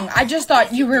all along. I just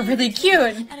thought you were really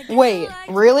cute. Wait,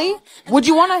 really? Would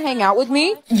you want to hang out with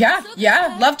me?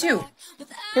 Yeah, love to.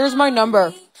 Here's my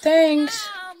number. Thanks.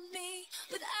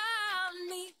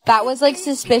 That was like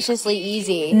suspiciously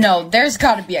easy. No, there's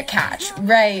gotta be a catch,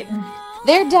 right?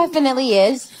 There definitely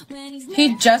is.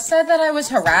 He just said that I was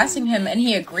harassing him and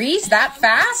he agrees that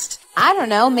fast? I don't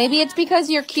know, maybe it's because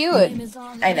you're cute.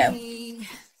 I know.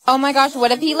 Oh my gosh,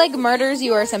 what if he like murders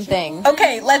you or something?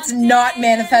 Okay, let's not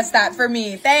manifest that for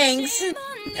me. Thanks.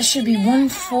 It should be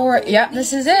 1-4. Yep,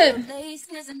 this is it.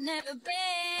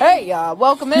 Hey,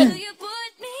 welcome in.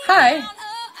 Hi.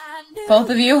 Both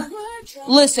of you?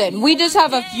 Listen, we just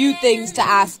have a few things to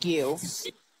ask you.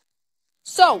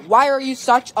 So, why are you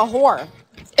such a whore?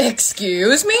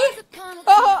 Excuse me?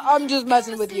 I'm just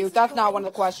messing with you. That's not one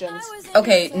of the questions.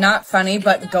 Okay, not funny,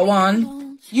 but go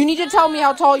on. You need to tell me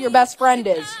how tall your best friend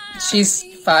is. She's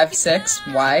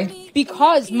 5'6". Why?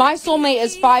 Because my soulmate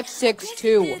is 5'6"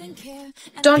 too.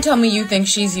 Don't tell me you think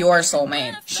she's your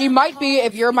soulmate. She might be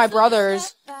if you're my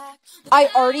brother's. I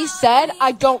already said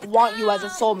I don't want you as a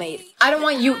soulmate. I don't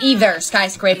want you either,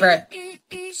 skyscraper.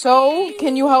 So,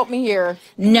 can you help me here?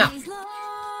 No.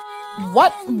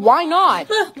 What? Why not?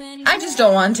 I just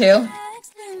don't want to.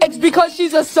 It's because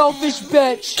she's a selfish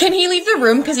bitch. Can he leave the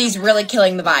room because he's really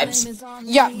killing the vibes?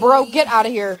 Yeah, bro, get out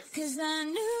of here.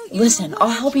 Listen, I'll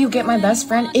help you get my best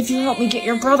friend if you help me get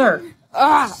your brother.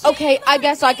 Okay, I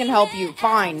guess I can help you.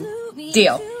 Fine.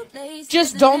 Deal.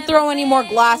 Just don't throw any more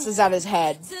glasses at his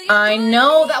head. I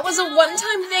know, that was a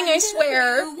one-time thing, I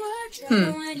swear.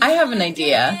 I have an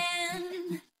idea.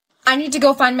 I need to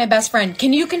go find my best friend.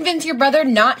 Can you convince your brother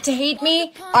not to hate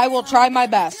me? I will try my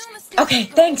best. Okay,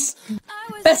 thanks.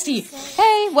 Bestie.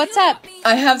 Hey, what's up?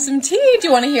 I have some tea. Do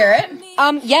you want to hear it?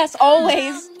 Yes,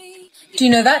 always. Do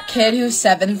you know that kid who's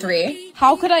 7'3"?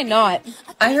 How could I not?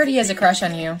 I heard he has a crush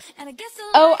on you.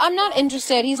 Oh, I'm not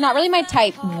interested. He's not really my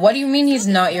type. What do you mean he's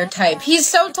not your type? He's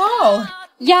so tall.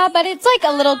 Yeah, but it's like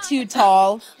a little too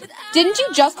tall. Didn't you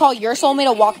just call your soulmate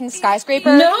a walking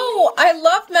skyscraper? No, I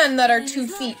love men that are 2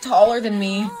 feet taller than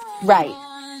me. Right.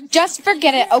 Just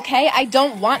forget it, okay? I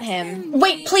don't want him.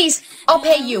 Wait, please. I'll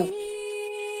pay you.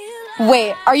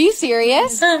 Wait, are you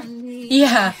serious?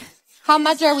 Yeah. How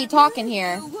much are we talking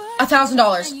here?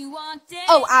 $1,000.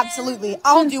 Oh, absolutely.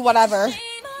 I'll do whatever.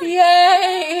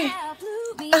 Yay.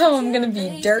 Oh, I'm gonna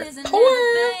be dirt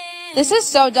poor. This is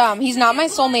so dumb. He's not my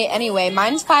soulmate anyway.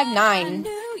 Mine's 5'9".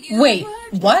 Wait,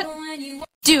 what?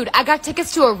 Dude, I got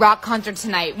tickets to a rock concert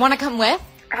tonight. Wanna come with?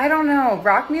 I don't know.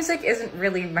 Rock music isn't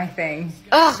really my thing.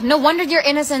 Ugh, no wonder your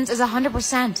innocence is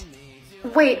 100%.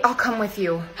 Wait, I'll come with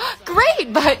you.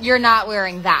 Great, but you're not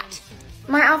wearing that.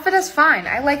 My outfit is fine.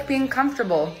 I like being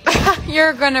comfortable.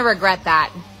 You're gonna regret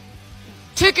that.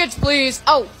 Tickets, please.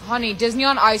 Oh, honey, Disney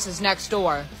on Ice is next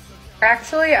door.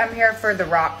 Actually, I'm here for the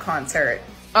rock concert.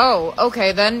 Oh,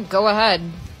 okay then, go ahead.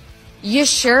 You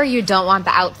sure you don't want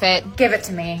the outfit? Give it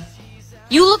to me.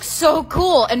 You look so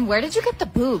cool, and where did you get the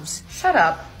boobs? Shut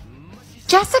up.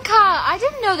 Jessica, I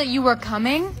didn't know that you were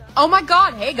coming. Oh my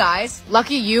god, hey guys.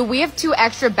 Lucky you, we have 2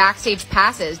 extra backstage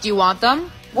passes. Do you want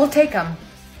them? We'll take them.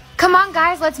 Come on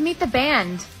guys, let's meet the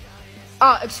band.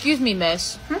 Excuse me,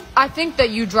 miss. I think that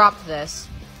you dropped this.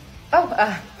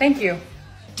 Oh, thank you.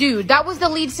 Dude, that was the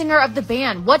lead singer of the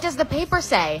band. What does the paper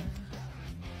say?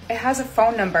 It has a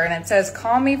phone number and it says,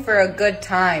 call me for a good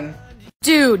time.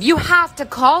 Dude, you have to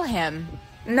call him.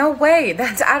 No way,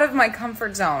 that's out of my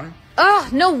comfort zone.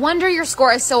 Ugh, no wonder your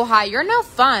score is so high. You're no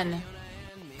fun.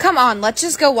 Come on, let's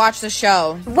just go watch the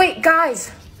show. Wait,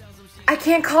 guys. I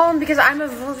can't call him because I'm a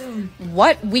virgin.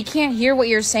 What? We can't hear what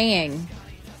you're saying.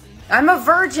 I'm a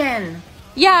virgin.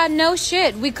 Yeah, no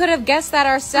shit. We could have guessed that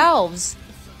ourselves.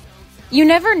 You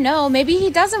never know. Maybe he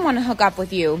doesn't want to hook up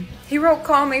with you. He wrote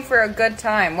call me for a good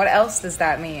time. What else does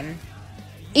that mean?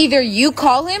 Either you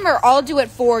call him or I'll do it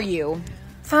for you.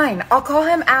 Fine, I'll call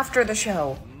him after the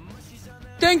show.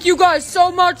 Thank you guys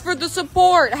so much for the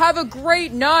support. Have a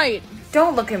great night.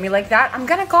 Don't look at me like that. I'm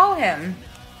gonna call him.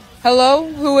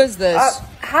 Hello? Who is this?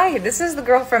 Hi, this is the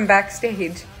girl from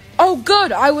backstage. Oh,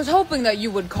 good. I was hoping that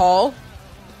you would call.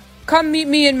 Come meet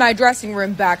me in my dressing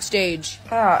room backstage.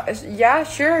 Yeah,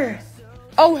 sure.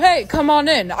 Oh, hey, come on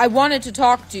in. I wanted to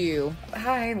talk to you.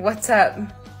 Hi, what's up?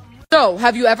 So,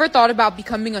 have you ever thought about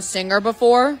becoming a singer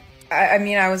before? I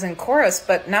mean, I was in chorus,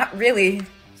 but not really.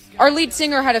 Our lead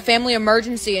singer had a family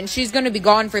emergency and she's gonna be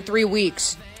gone for 3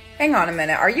 weeks. Hang on a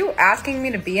minute. Are you asking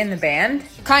me to be in the band?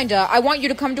 Kinda. I want you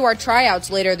to come to our tryouts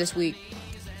later this week.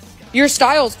 Your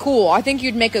style's cool. I think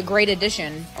you'd make a great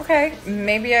addition. Okay,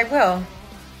 maybe I will.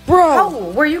 Bro!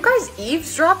 Oh, were you guys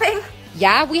eavesdropping?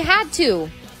 Yeah, we had to.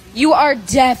 You are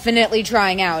definitely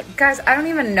trying out. Guys, I don't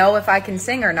even know if I can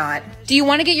sing or not. Do you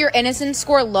want to get your innocence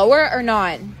score lower or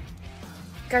not?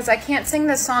 Guys, I can't sing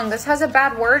this song. This has a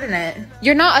bad word in it.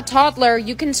 You're not a toddler.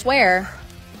 You can swear.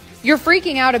 You're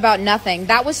freaking out about nothing.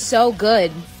 That was so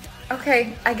good.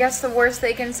 Okay, I guess the worst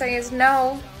they can say is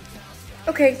no.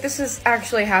 Okay, this is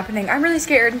actually happening. I'm really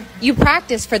scared. You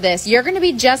practiced for this. You're going to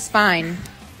be just fine.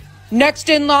 Next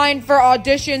in line for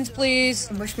auditions, please.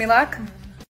 Wish me luck.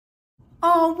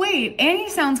 Oh, wait. Annie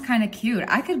sounds kind of cute.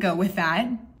 I could go with that.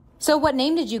 So what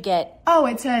name did you get? Oh,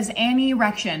 it says Annie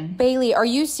Erection. Bailey, are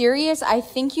you serious? I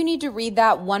think you need to read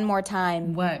that one more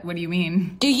time. What? What do you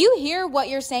mean? Do you hear what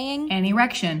you're saying? Annie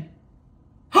Erection.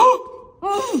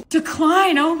 Oh,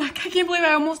 decline. Oh my God, I can't believe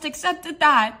I almost accepted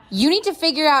that. You need to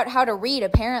figure out how to read,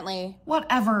 apparently.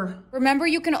 Whatever. Remember,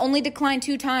 you can only decline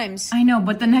 2 times. I know,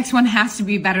 but the next one has to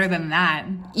be better than that.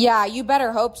 Yeah, you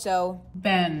better hope so.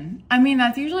 Ben. I mean,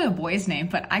 that's usually a boy's name,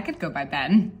 but I could go by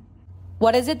Ben.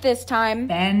 What is it this time?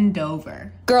 Ben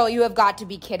Dover. Girl, you have got to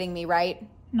be kidding me, right?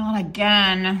 Not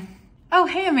again. Oh,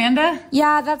 hey, Amanda.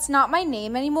 Yeah, that's not my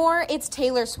name anymore. It's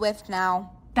Taylor Swift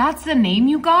now. That's the name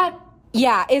you got?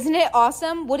 Yeah, isn't it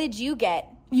awesome? What did you get?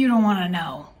 You don't want to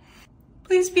know.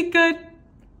 Please be good.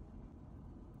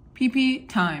 PP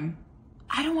time.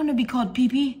 I don't want to be called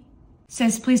PP.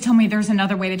 Sis, please tell me there's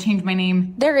another way to change my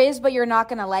name. There is, but you're not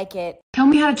gonna like it. Tell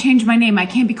me how to change my name. I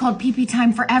can't be called PP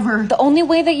time forever. The only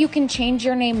way that you can change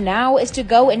your name now is to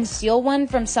go and steal one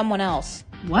from someone else.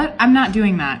 What? I'm not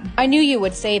doing that. I knew you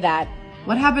would say that.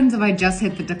 What happens if I just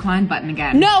hit the decline button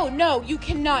again? No, you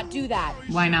cannot do that.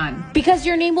 Why not? Because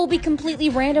your name will be completely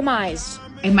randomized.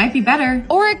 It might be better.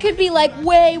 Or it could be like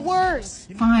way worse.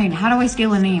 Fine, how do I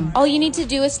steal a name? All you need to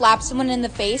do is slap someone in the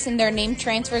face and their name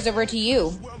transfers over to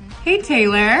you. Hey,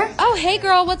 Taylor. Oh, hey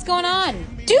girl, what's going on?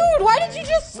 Dude, why did you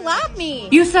just slap me?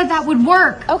 You said that would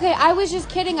work. Okay, I was just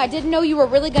kidding. I didn't know you were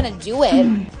really gonna do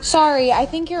it. Sorry, I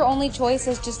think your only choice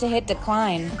is just to hit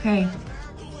decline. Okay.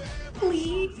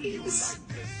 Please.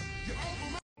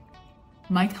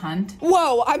 Mike Hunt.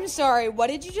 Whoa, I'm sorry. What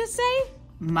did you just say?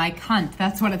 Mike Hunt,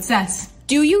 that's what it says.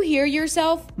 Do you hear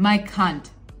yourself? Mike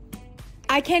Hunt.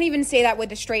 I can't even say that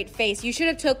with a straight face. You should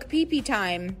have took pee-pee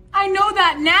time. I know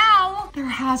that now. There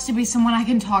has to be someone I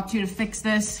can talk to fix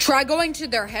this. Try going to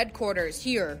their headquarters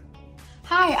here.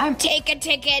 Hi, I'm... Take a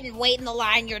ticket and wait in the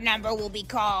line. Your number will be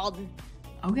called.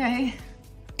 Okay.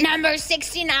 Number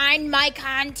 69, Mike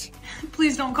Hunt.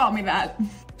 Please don't call me that.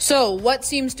 So, what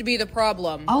seems to be the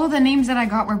problem? All of the names that I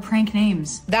got were prank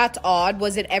names. That's odd.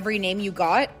 Was it every name you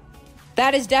got?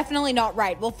 That is definitely not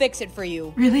right. We'll fix it for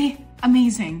you. Really?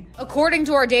 Amazing. According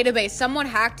to our database, someone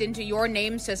hacked into your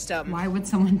name system Why would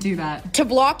someone do that? to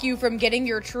block you from getting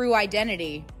your true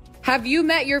identity. Have you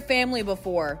met your family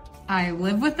before? I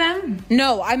live with them?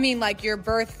 No, I mean like your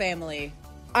birth family.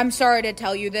 I'm sorry to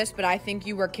tell you this, but I think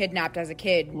you were kidnapped as a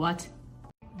kid. What?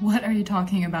 What are you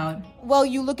talking about? Well,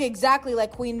 you look exactly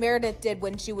like Queen Meredith did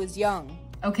when she was young.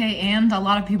 Okay, and a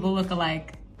lot of people look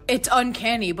alike. It's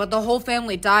uncanny, but the whole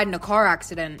family died in a car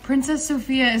accident. Princess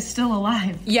Sophia is still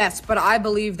alive. Yes, but I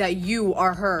believe that you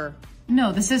are her.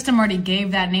 No, the system already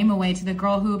gave that name away to the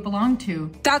girl who it belonged to.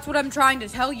 That's what I'm trying to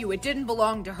tell you. It didn't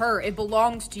belong to her. It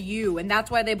belongs to you, and that's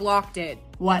why they blocked it.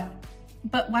 What?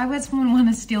 But why would someone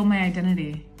want to steal my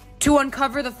identity? To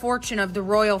uncover the fortune of the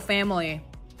royal family.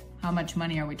 How much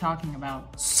money are we talking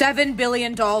about? $7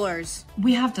 billion.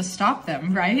 We have to stop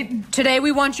them, right? Today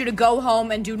we want you to go home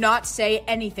and do not say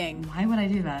anything. Why would I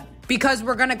do that? Because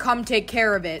we're gonna come take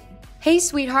care of it. Hey,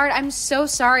 sweetheart, I'm so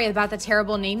sorry about the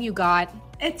terrible name you got.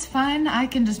 It's fine, I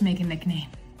can just make a nickname.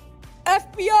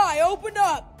 FBI, open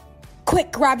up!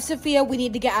 Quick, grab Sophia. We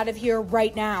need to get out of here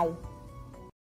right now.